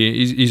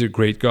really, he's a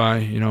great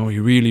guy. He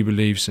really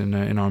believes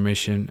in our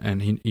mission,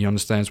 and he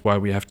understands why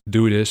we have to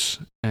do this.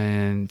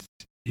 And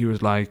he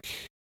was like,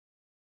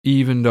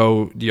 even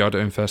though the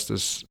other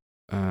investors,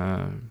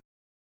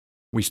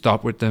 we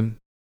stopped with them,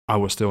 I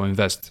will still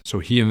invest. So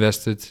he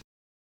invested.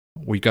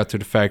 We got to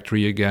the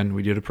factory again.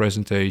 We did a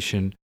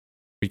presentation.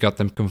 We got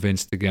them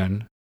convinced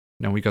again.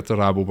 Then we got the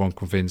Rabobank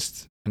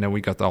convinced. And then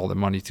we got all the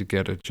money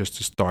together just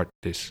to start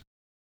this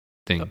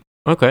thing.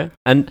 Okay.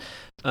 And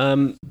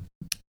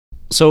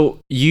so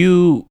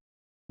you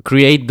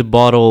create the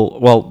bottle.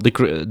 Well,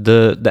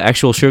 the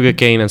actual sugar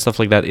cane and stuff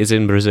like that is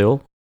in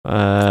Brazil.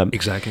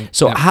 Exactly.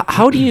 So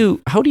how do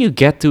you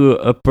get to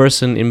a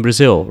person in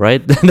Brazil,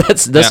 right?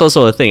 that's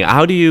also a thing.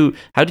 How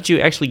did you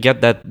actually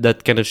get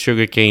that kind of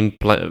sugarcane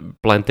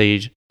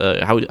plantation?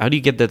 How do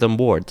you get that on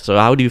board? So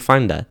how do you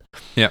find that?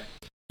 Yeah,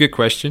 good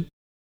question.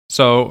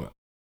 So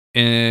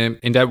in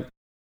that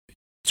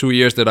 2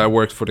 years that I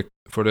worked for the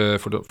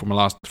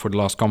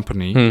last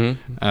company,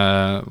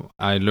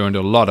 I learned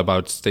a lot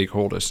about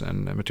stakeholders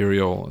and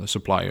material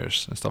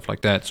suppliers and stuff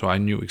like that. So I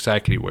knew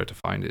exactly where to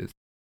find it.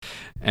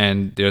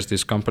 And there's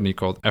this company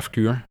called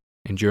FCure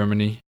in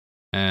Germany,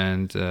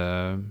 and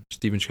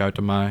Steven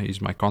Schuitema,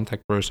 he's my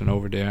contact person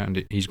over there,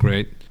 and he's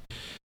great.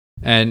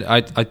 And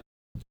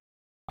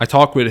I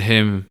talked with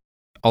him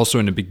also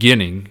in the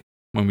beginning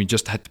when we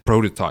just had the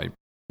prototype,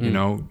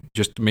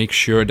 just to make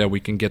sure that we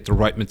can get the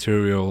right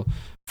material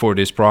for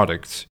this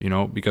product,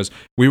 because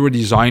we were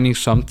designing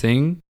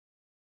something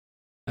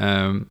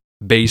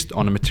based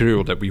on a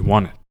material that we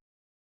wanted.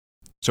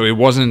 So it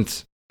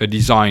wasn't a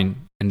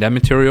design and then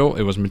material,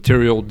 it was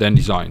material then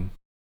design.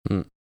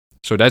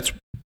 So that's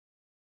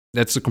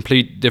a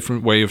complete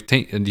different way of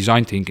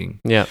design thinking.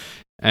 Yeah.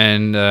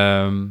 And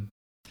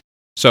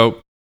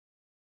so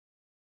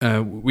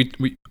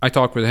I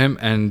talked with him,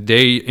 and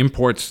they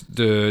import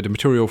the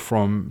material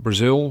from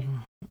Brazil.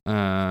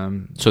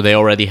 So they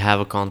already have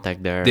a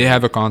contact there. They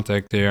have a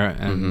contact there,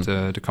 and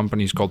the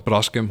company is called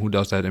Braskem, who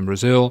does that in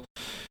Brazil.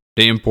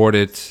 They import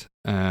it,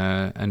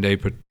 and they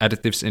put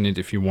additives in it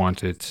if you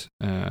want it,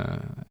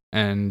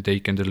 and they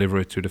can deliver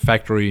it to the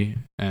factory,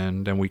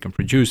 and then we can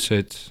produce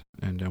it,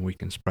 and then we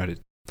can spread it.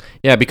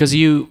 Yeah, because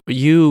you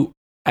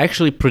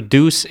actually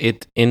produce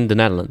it in the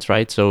Netherlands,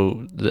 right?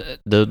 So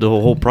the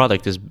whole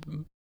product is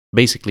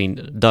basically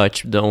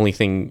Dutch. The only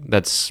thing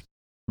that's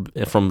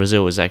from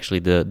Brazil is actually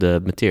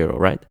the material,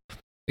 right?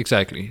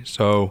 Exactly.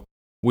 So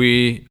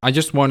I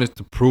just wanted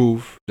to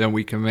prove that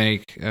we can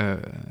make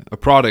a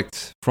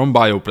product from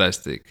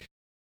bioplastic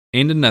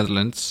in the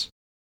Netherlands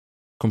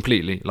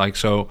completely. Like,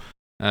 so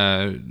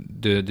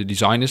the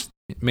design is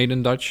made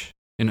in Dutch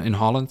in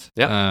Holland.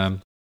 Yeah.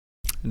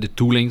 The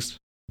tooling,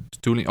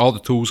 all the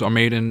tools are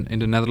made in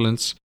the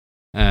Netherlands,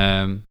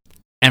 and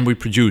we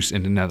produce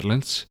in the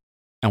Netherlands,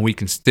 and we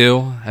can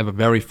still have a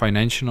very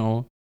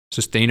financial,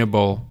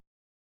 sustainable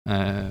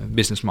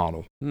business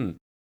model.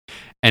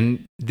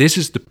 And this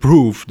is the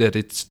proof that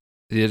it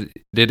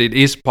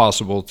is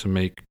possible to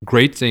make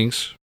great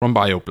things from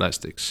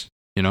bioplastics.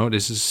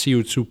 This is a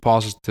CO2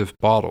 positive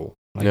bottle.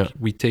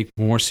 We take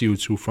more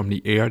CO2 from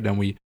the air than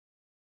we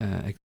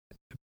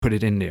put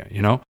it in there.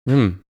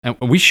 And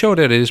we show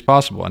that it is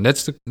possible, and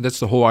that's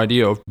the whole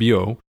idea of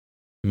Bio.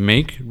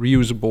 Make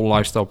reusable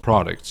lifestyle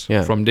products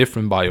from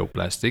different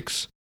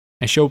bioplastics,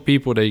 and show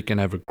people that you can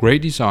have a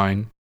great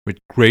design with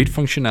great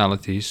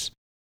functionalities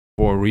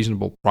for a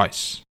reasonable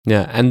price.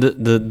 Yeah, and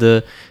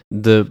the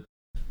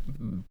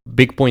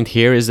big point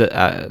here is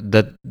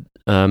that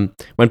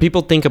when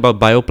people think about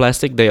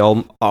bioplastic, they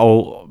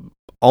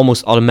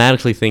almost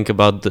automatically think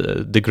about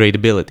the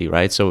degradability,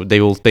 right? So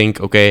they will think,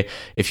 okay,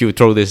 if you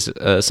throw this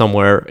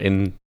somewhere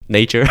in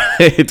nature,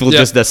 it will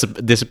just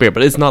disappear.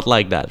 But it's not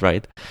like that,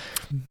 right?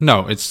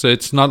 No,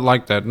 it's not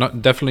like that.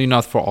 Definitely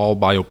not for all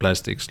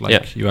bioplastics.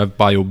 You have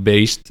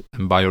bio-based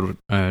and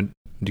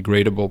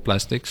biodegradable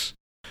plastics.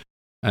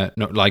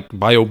 Like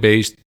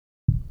bio-based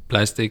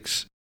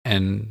plastics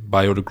and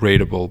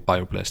biodegradable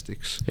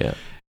bioplastics. Yeah.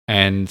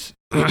 And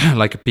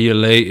like a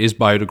PLA is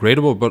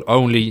biodegradable, but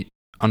only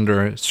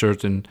under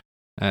certain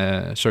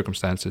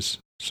circumstances.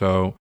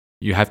 So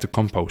you have to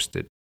compost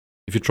it.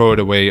 If you throw it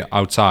away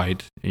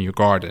outside in your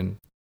garden,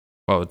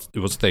 well, it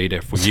will stay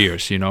there for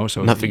years,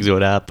 So nothing's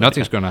going to happen.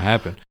 Nothing's going to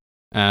happen,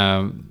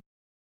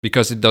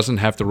 because it doesn't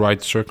have the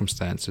right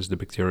circumstances, the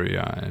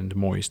bacteria and the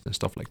moist and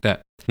stuff like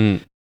that.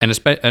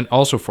 And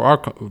also for our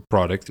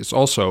product, it's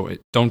also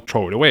don't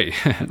throw it away.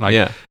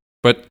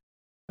 But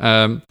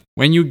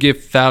when you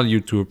give value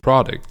to a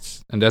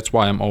product, and that's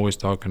why I'm always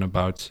talking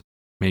about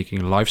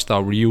making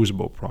lifestyle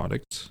reusable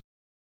products,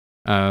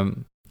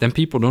 then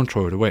people don't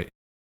throw it away.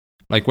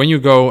 Like when you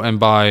go and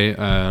buy,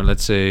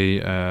 let's say,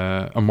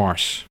 a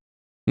Mars,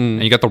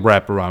 and you got the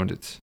wrap around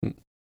it.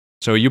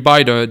 So you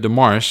buy the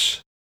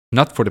Mars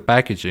not for the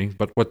packaging,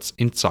 but what's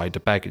inside the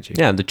packaging.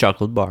 Yeah, the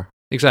chocolate bar.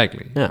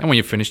 Exactly. Yeah. And when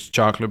you finish the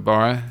chocolate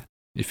bar,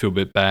 you feel a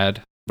bit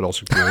bad, but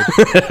also good.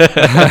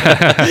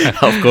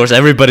 Of course,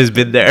 everybody's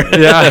been there.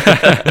 Yeah.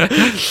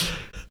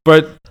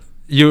 But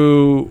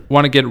you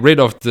want to get rid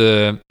of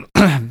the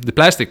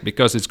plastic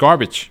because it's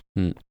garbage.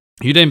 You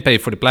didn't pay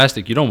for the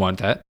plastic. You don't want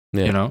that,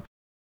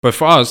 But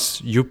for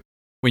us,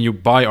 when you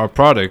buy our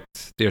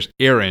product, there's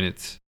air in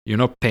it. You're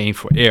not paying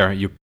for air.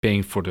 You're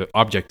paying for the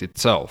object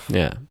itself.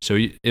 Yeah. So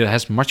it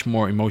has much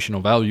more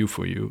emotional value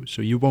for you.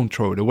 So you won't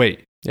throw it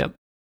away. Yep.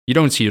 You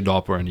don't see a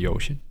dopper in the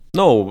ocean.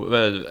 No,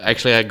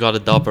 actually, I got a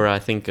dopper, I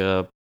think,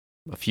 a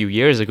few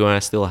years ago, and I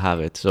still have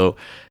it. So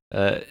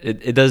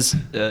it does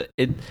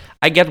it.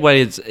 I get why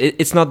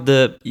it's not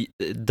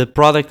the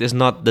product is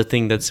not the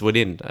thing that's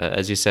within,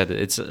 as you said.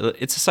 It's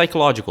a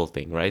psychological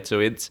thing, right? So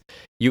it's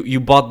you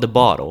bought the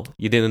bottle,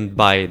 you didn't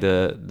buy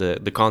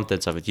the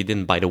contents of it, you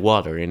didn't buy the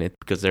water in it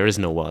because there is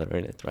no water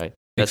in it, right?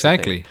 That's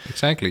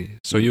Exactly.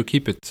 So you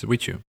keep it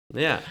with you.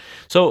 Yeah.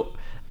 So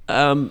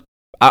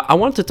I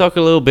want to talk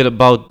a little bit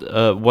about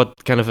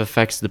what kind of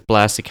effects the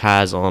plastic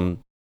has on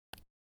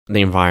the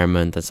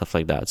environment and stuff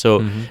like that.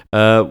 So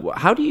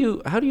how do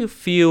you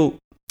feel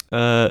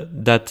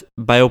that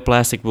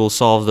bioplastic will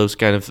solve those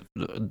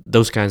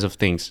kinds of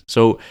things?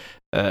 So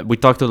we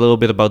talked a little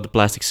bit about the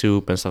plastic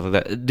soup and stuff like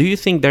that. Do you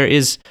think there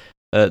is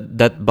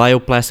that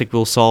bioplastic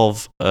will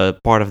solve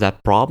part of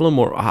that problem,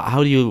 or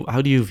how do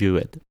you view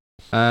it?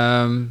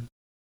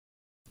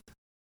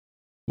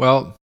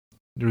 Well,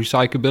 the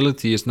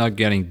recyclability is not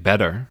getting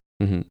better.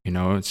 Mm-hmm. You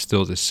know, it's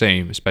still the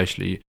same,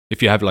 especially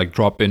if you have like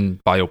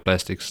drop-in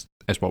bioplastics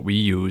as what we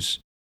use,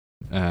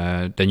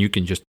 then you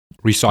can just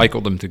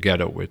recycle them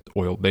together with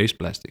oil-based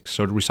plastics.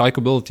 So the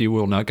recyclability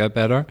will not get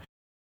better.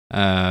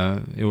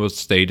 It will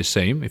stay the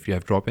same if you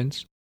have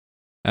drop-ins.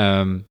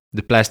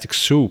 The plastic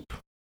soup,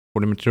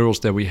 for the materials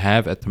that we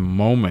have at the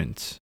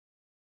moment,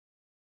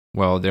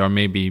 well, there are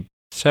maybe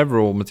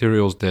several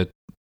materials that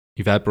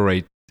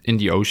evaporate in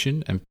the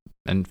ocean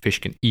and fish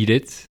can eat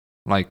it.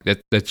 Like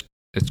that's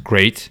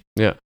great.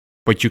 Yeah.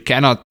 But you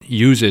cannot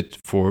use it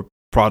for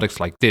products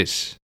like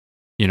this.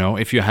 You know,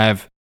 if you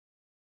have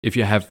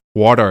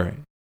water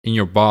in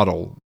your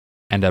bottle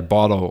and that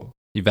bottle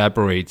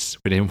evaporates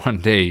within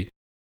 1 day,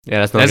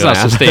 that's not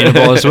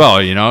sustainable as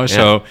well, you know. Yeah.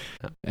 So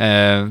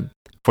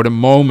for the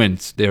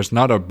moment, there's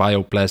not a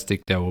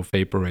bioplastic that will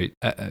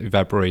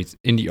evaporate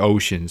in the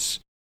oceans,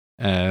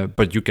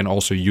 but you can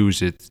also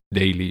use it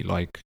daily,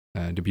 like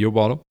the beer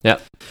bottle. Yeah.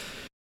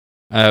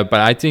 But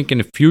I think in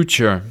the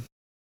future,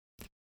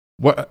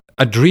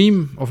 a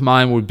dream of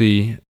mine would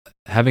be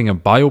having a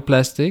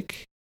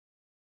bioplastic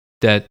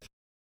that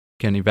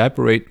can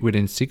evaporate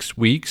within 6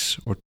 weeks,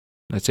 or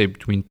let's say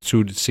between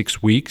 2 to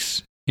 6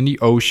 weeks in the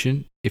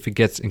ocean, if it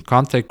gets in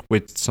contact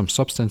with some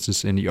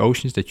substances in the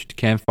oceans that you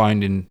can't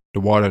find in the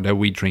water that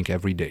we drink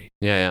every day.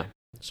 Yeah.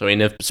 So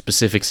in a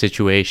specific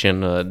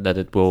situation that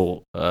it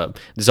will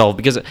dissolve,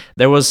 because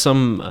there was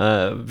some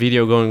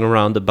video going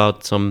around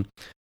about some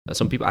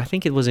people, I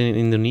think it was in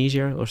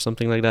Indonesia or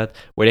something like that,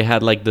 where they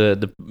had like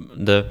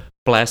the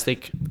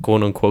plastic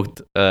quote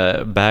unquote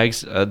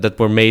bags that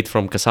were made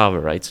from cassava,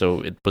 right?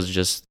 So it was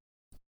just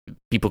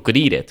people could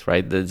eat it,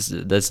 right? That's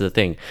the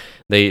thing.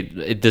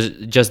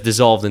 Just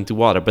dissolved into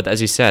water. But as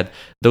you said,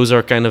 those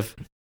are kind of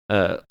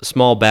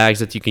small bags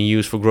that you can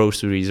use for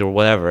groceries or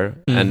whatever.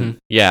 Mm-hmm. And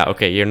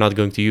you're not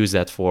going to use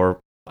that for,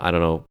 I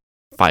don't know,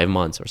 5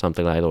 months or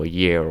something like that, or a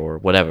year or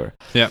whatever.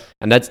 Yeah.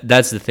 And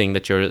that's the thing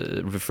that you're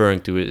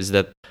referring to, is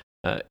that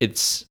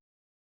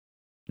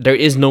there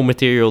is no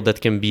material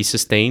that can be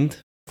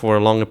sustained for a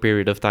longer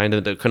period of time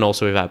that can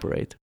also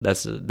evaporate.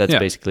 That's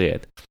basically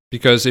it.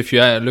 Because if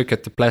you look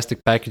at the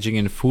plastic packaging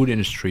in the food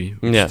industry,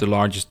 which is the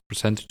largest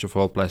percentage of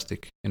all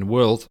plastic in the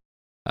world,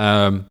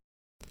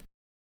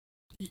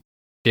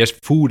 there's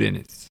food in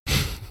it.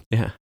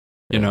 Yeah.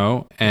 You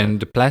know, and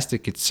the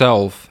plastic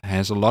itself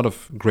has a lot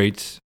of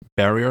great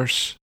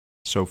barriers.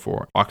 So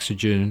for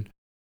oxygen,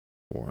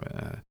 for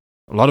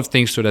a lot of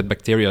things, so that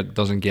bacteria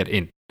doesn't get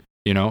in.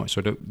 You know, so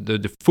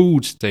the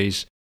food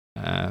stays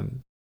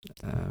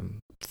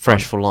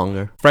fresher for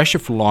longer.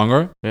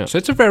 Yeah. So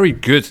it's a very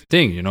good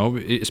thing, you know,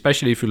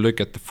 especially if you look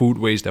at the food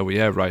waste that we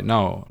have right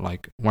now.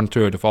 Like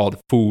 1/3 of all the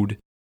food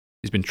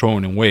has been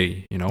thrown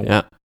away. You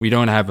know, we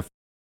don't have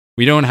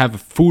a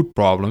food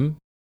problem,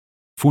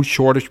 food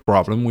shortage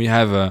problem. We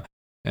have a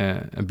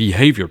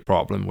behavior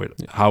problem with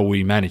how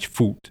we manage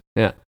food.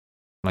 Yeah,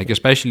 like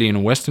especially in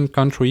a Western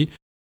country,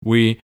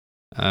 we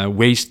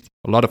waste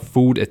a lot of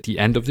food at the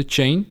end of the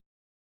chain.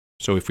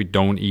 So if we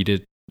don't eat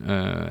it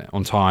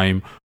on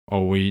time,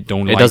 or we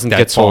don't like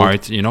that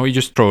part, you know, you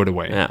just throw it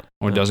away,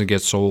 or it doesn't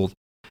get sold.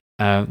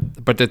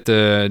 But at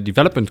the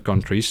development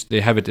countries,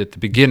 they have it at the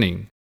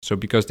beginning. So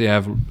because they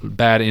have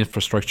bad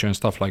infrastructure and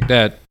stuff like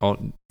that, all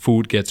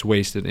food gets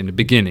wasted in the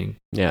beginning.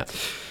 Yeah.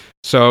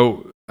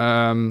 So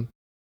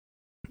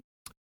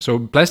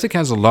plastic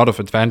has a lot of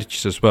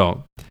advantages as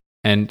well.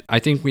 And I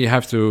think we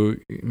have to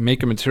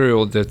make a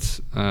material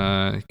that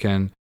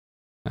can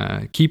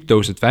keep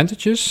those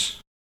advantages.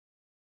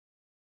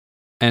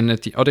 And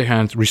at the other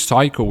hand, we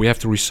have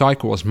to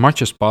recycle as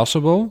much as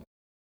possible.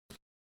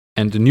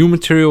 And the new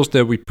materials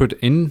that we put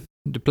in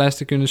the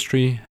plastic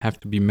industry have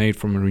to be made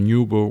from a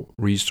renewable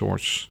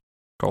resource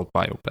called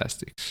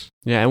bioplastics.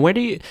 Yeah, and where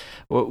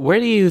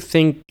do you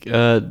think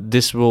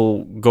this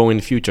will go in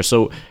the future?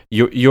 So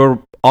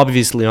you're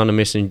obviously on a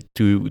mission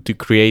to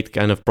create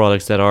kind of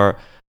products that are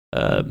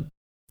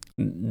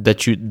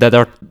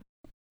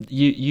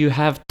you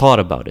have thought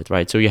about it,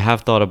 right? So you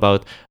have thought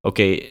about,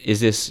 okay, is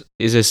this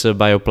a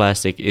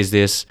bioplastic? Is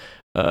this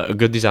a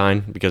good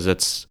design? Because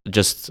that's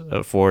just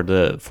for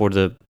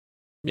the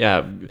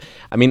yeah,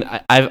 I mean,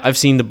 I've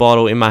seen the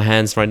bottle in my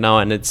hands right now,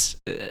 and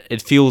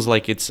it feels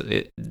like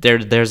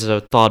there's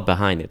a thought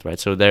behind it, right?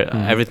 So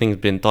everything's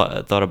been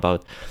thought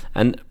about.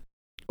 And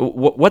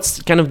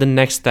what's kind of the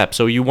next step?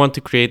 So you want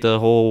to create a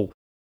whole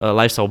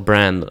lifestyle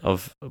brand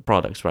of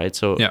products, right?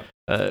 So Yeah.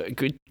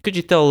 Could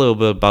you tell a little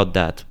bit about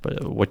that?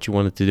 What you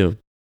wanted to do?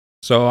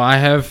 So I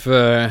have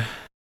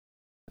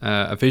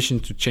a vision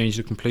to change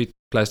the complete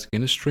plastic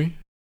industry.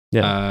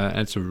 Yeah.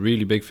 It's a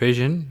really big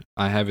vision.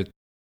 I have it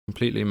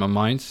completely in my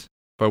mind,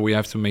 but we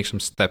have to make some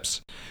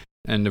steps.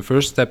 And the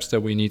first steps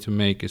that we need to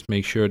make is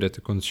make sure that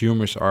the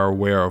consumers are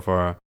aware of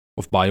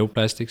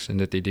bioplastics and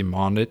that they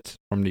demand it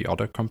from the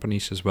other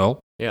companies as well.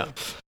 Yeah.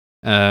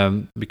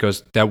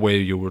 Because that way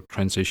you will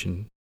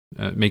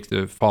make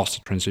the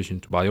faster transition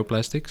to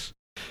bioplastics.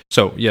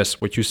 So yes,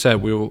 what you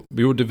said, we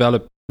will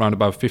develop around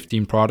about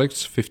 15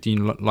 products,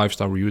 15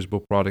 lifestyle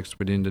reusable products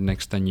within the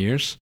next 10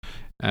 years.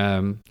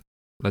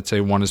 Let's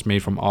say one is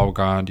made from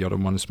alga, the other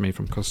one is made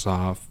from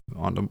cassava,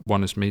 the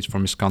one is made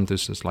from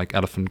miscanthus, it's like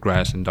elephant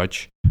grass in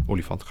Dutch,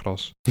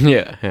 olifantgras.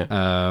 Yeah.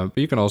 But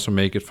you can also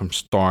make it from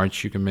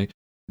starch, you can make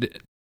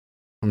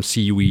from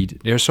seaweed.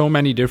 There are so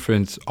many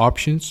different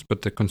options,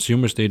 but the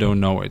consumers, they don't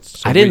know it.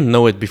 So I didn't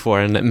know it before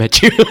I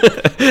met you.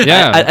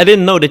 Yeah. I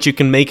didn't know that you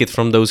can make it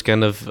from those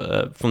kind of,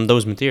 from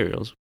those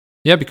materials.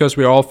 Yeah, because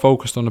we're all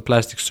focused on the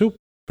plastic soup,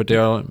 but there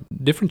are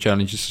different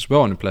challenges as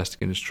well in the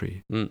plastic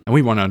industry. And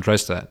we want to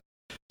address that.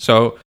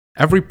 So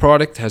every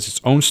product has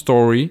its own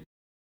story.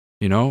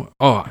 You know,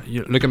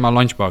 look at my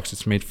lunchbox,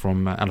 it's made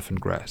from elephant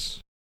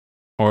grass.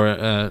 Or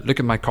look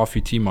at my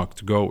coffee tea mug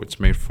to go, it's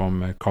made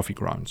from coffee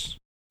grounds.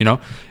 You know,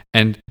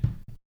 and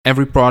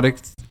every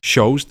product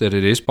shows that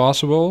it is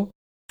possible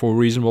for a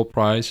reasonable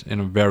price and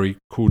a very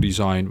cool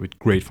design with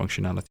great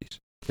functionalities.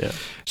 Yeah.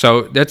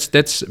 So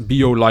that's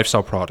bio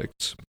lifestyle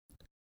products.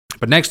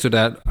 But next to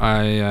that,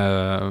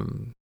 I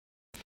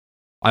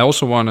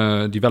also want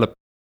to develop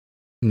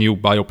new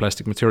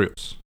bioplastic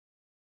materials.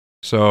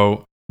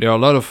 So there are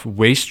a lot of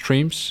waste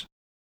streams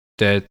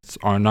that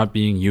are not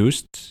being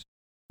used,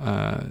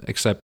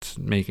 except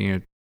making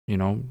it,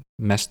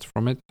 mest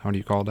from it. How do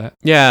you call that?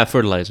 Yeah,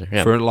 fertilizer.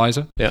 Yeah.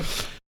 Fertilizer. Yeah.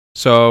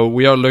 So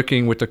we are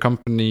looking with the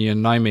company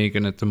in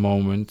Nijmegen at the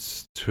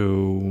moment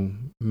to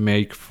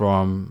make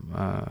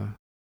from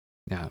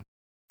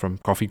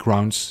coffee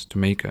grounds to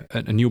make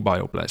a new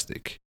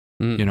bioplastic.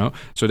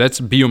 So that's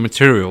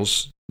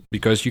biomaterials,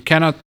 because you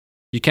can't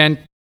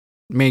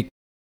make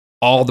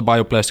all the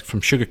bioplastic from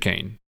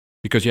sugarcane,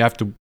 because you have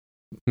to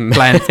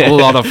plant a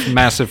lot of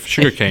massive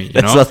sugarcane.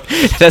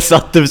 That's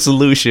not the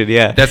solution.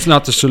 Yeah, that's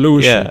not the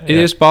solution. Yeah, it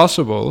is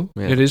possible.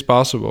 Yeah. It is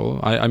possible.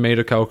 I made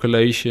a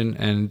calculation,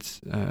 and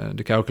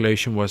the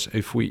calculation was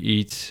if we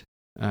eat,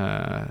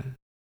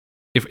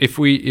 if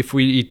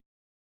we eat,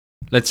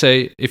 let's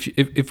say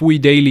if we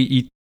daily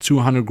eat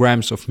 200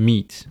 grams of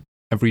meat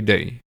every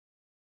day,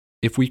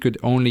 if we could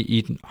only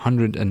eat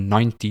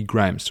 190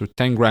 grams, so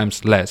 10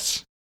 grams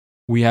less,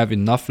 we have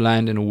enough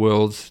land in the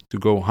world to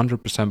go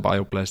 100%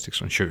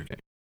 bioplastics on sugarcane.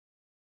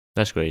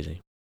 That's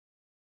crazy.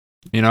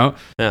 Yeah.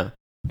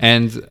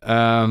 And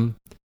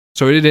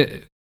so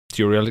in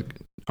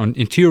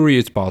theory,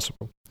 it's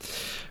possible.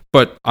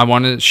 But I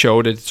want to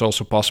show that it's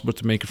also possible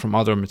to make it from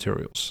other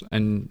materials.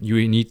 And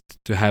you need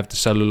to have the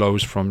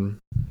cellulose from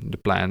the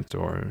plant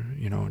or,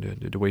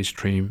 the waste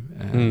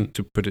stream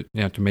to put it,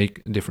 to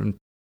make different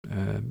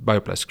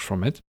bioplastics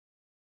from it.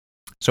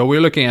 So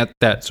we're looking at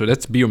that. So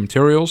that's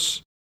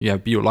biomaterials. You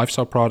have bio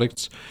lifestyle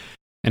products,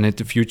 and in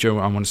the future,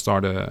 I want to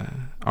start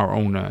our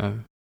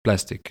own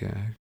plastic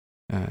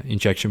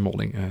injection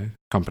molding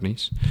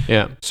companies.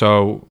 Yeah.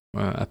 So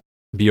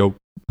bio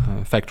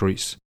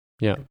factories.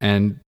 Yeah.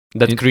 And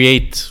that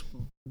create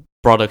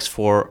products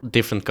for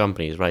different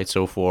companies, right?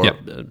 So for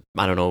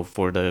I don't know,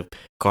 for the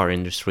car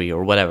industry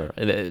or whatever,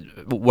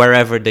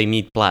 wherever they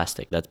need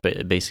plastic. That's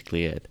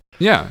basically it.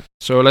 Yeah.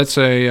 So let's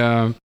say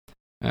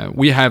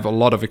we have a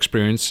lot of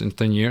experience in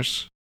 10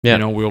 years. Yeah.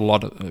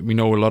 We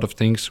know a lot of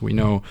things. We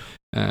know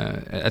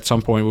at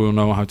some point we will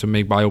know how to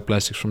make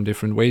bioplastics from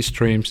different waste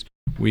streams.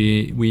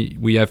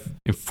 We have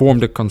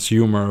informed the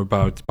consumer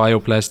about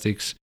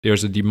bioplastics.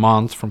 There's a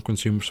demand from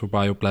consumers for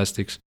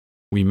bioplastics.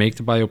 We make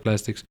the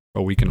bioplastics,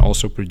 but we can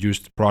also produce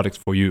the product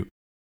for you.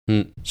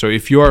 So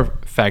if your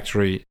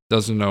factory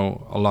doesn't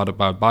know a lot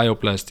about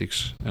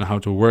bioplastics and how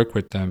to work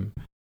with them,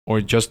 or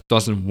just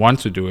doesn't want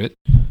to do it,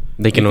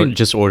 they can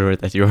just order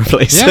it at your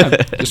place. Yeah,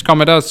 just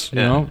come at us.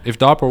 If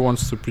Dapper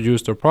wants to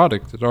produce their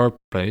product at our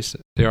place,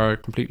 they are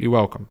completely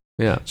welcome.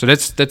 Yeah. So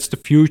that's the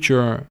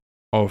future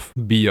of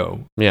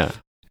bio. Yeah.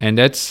 And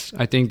I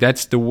think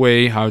that's the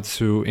way how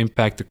to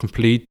impact the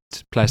complete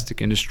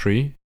plastic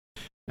industry.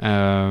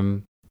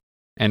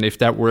 And if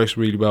that works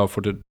really well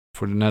for the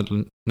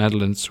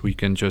Netherlands, we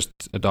can just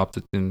adopt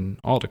it in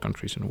all the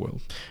countries in the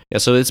world. Yeah.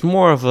 So it's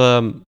more of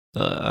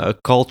a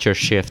culture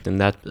shift in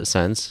that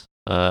sense,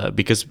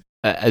 because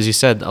as you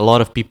said, a lot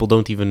of people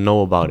don't even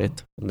know about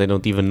it. They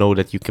don't even know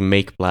that you can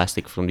make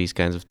plastic from these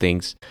kinds of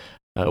things,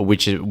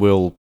 which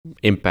will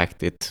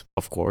impact it,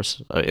 of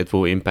course. It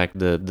will impact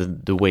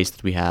the waste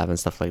that we have and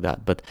stuff like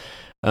that. But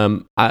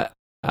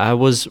I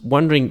was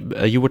wondering,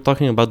 you were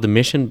talking about the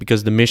mission,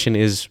 because the mission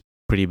is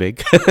pretty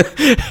big.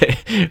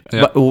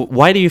 But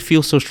why do you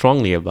feel so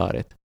strongly about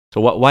it?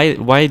 So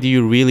why do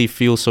you really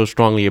feel so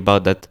strongly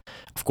about that?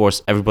 Of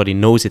course, everybody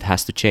knows it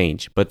has to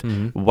change, but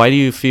why do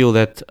you feel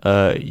that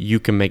you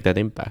can make that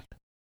impact?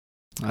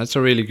 That's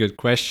a really good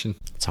question.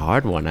 It's a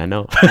hard one, I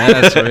know.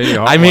 Yeah, that's a really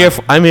hard one.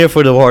 I'm here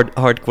for the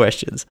hard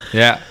questions.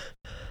 Yeah,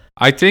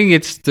 I think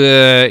it's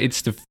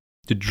the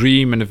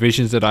dream and the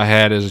visions that I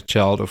had as a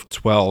child of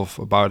 12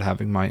 about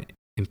having my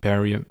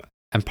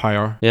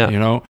empire. Yeah. You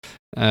know,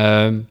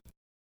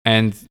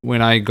 and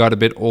when I got a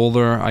bit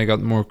older, I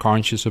got more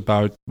conscious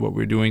about what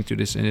we're doing to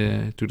this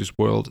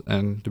world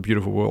and the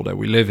beautiful world that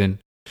we live in.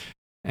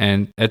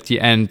 And at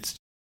the end,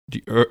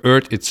 the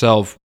Earth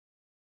itself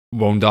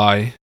won't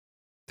die.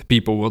 The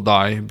people will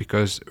die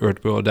because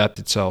Earth will adapt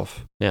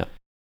itself. Yeah.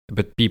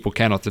 But people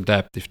cannot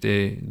adapt if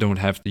they don't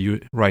have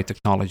the right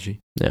technology.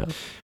 Yeah.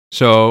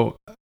 So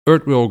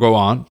Earth will go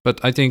on, but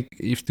I think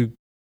if you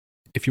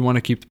want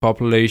to keep the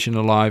population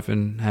alive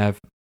and have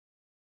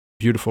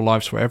beautiful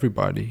lives for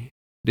everybody,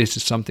 this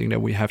is something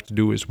that we have to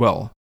do as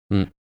well.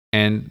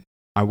 And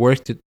I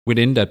worked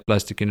within that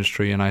plastic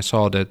industry, and I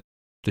saw that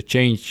the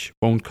change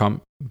won't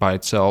come by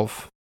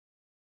itself.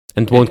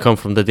 And it won't come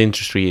from that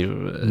industry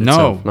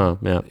itself. No,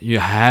 yeah. You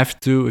have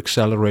to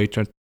accelerate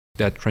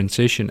that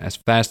transition as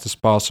fast as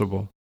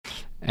possible.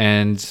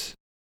 And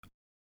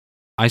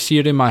I see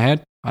it in my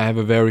head. I have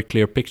a very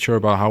clear picture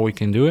about how we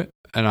can do it.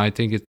 And I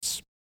think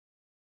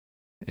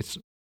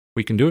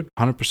we can do it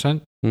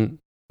 100%.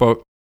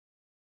 But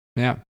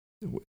yeah,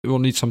 it will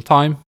need some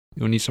time.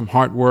 You'll need some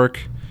hard work.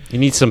 You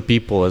need some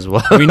people as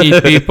well. We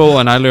need people,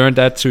 and I learned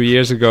that 2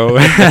 years ago.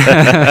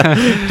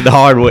 The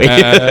hard way.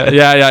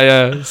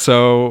 Yeah.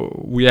 So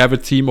we have a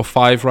team of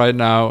 5 right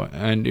now,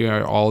 and we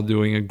are all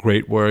doing a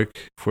great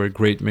work for a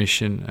great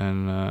mission.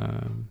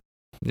 And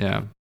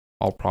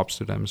all props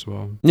to them as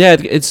well. Yeah,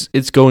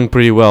 it's going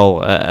pretty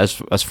well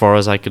as far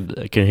as I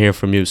can hear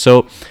from you.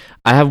 So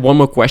I have one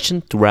more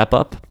question to wrap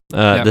up.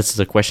 This is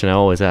a question I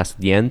always ask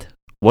at the end.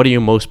 What are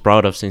you most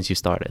proud of since you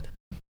started?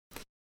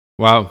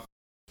 Wow.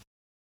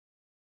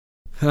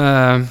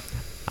 I'm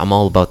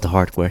all about the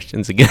hard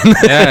questions again.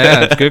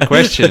 Yeah, good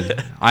question.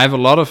 I have a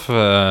lot of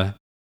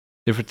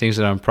different things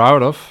that I'm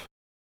proud of.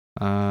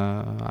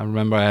 I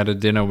remember I had a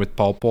dinner with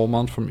Paul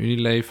Polman from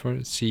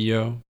Unilever,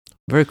 CEO.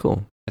 Very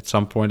cool. At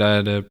some point, I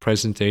had a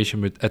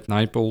presentation with Ed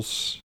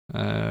Nijpels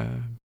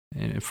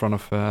in front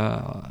of,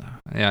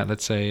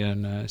 let's say, a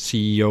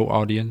CEO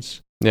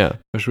audience. Yeah. It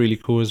was really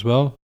cool as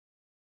well.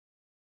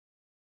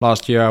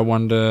 Last year, I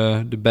won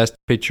the Best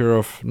Picture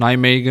of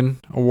Nijmegen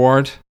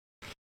award.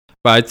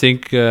 But I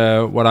think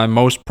what I'm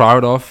most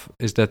proud of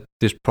is that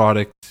this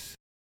product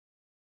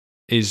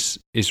is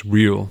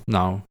real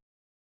now.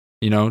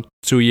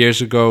 2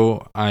 years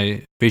ago,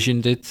 I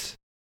visioned it.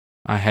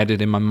 I had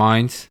it in my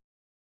mind.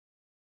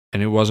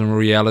 And it wasn't a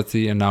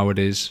reality, and now it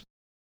is.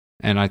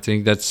 And I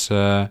think that's,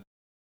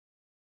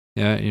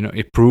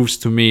 it proves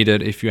to me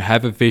that if you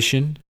have a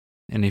vision,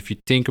 and if you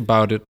think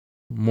about it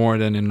more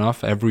than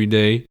enough every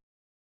day,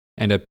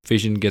 and that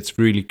vision gets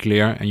really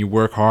clear, and you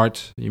work hard,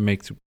 you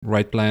make the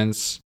right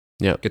plans,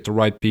 get the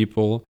right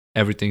people,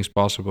 everything's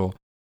possible.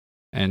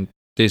 And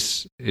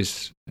this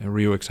is a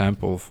real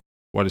example of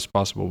what is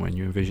possible when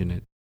you envision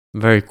it.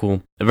 Very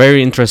cool. A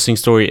very interesting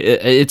story.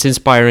 It's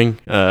inspiring,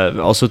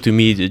 also to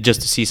me, just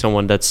to see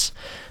someone that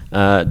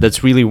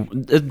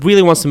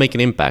really wants to make an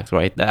impact.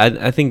 Right.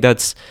 I think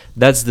that's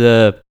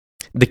the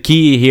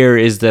key here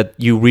is that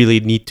you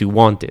really need to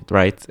want it.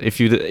 Right. If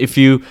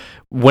you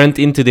went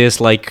into this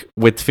like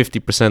with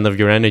 50% of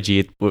your energy,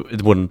 it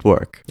wouldn't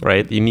work.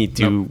 Right. You need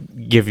to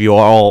give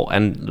your all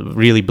and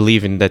really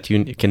believe in that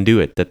you can do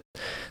it.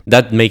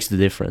 That makes the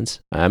difference.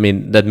 I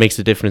mean, that makes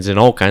the difference in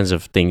all kinds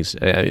of things.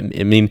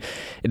 I mean,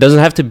 it doesn't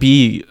have to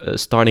be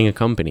starting a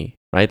company,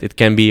 right? It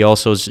can be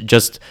also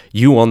just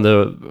you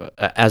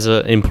as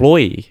an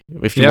employee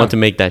if you want to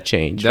make that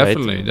change.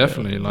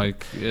 Definitely.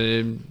 Like,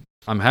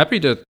 I'm happy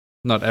that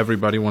not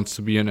everybody wants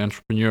to be an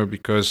entrepreneur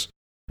because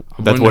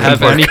I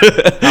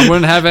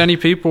wouldn't have any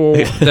people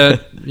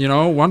that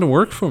want to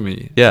work for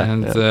me.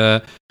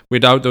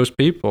 Without those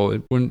people,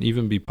 it wouldn't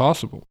even be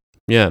possible.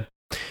 Yeah.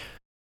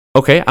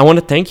 Okay, I want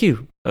to thank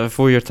you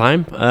for your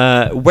time.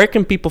 Where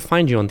can people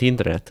find you on the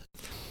internet?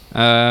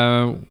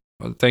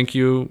 Thank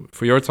you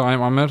for your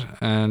time, Ahmed,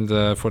 and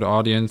for the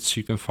audience,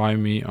 you can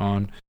find me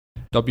on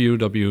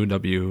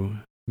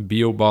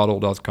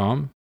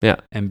www.biobottle.com. Yeah.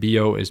 And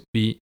bio is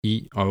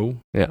BEO.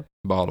 Yeah.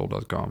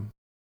 Bottle.com.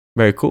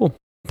 Very cool.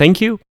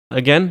 Thank you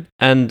again.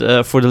 And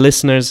for the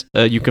listeners,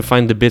 you can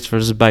find the Bits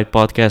vs. Byte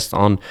podcast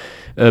on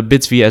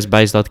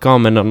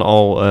bitsvsbytes.com and on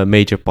all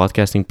major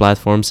podcasting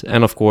platforms.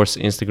 And of course,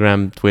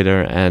 Instagram,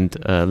 Twitter, and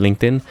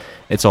LinkedIn.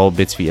 It's all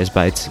Bits vs.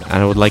 Bytes.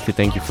 And I would like to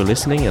thank you for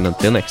listening. And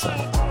until next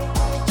time.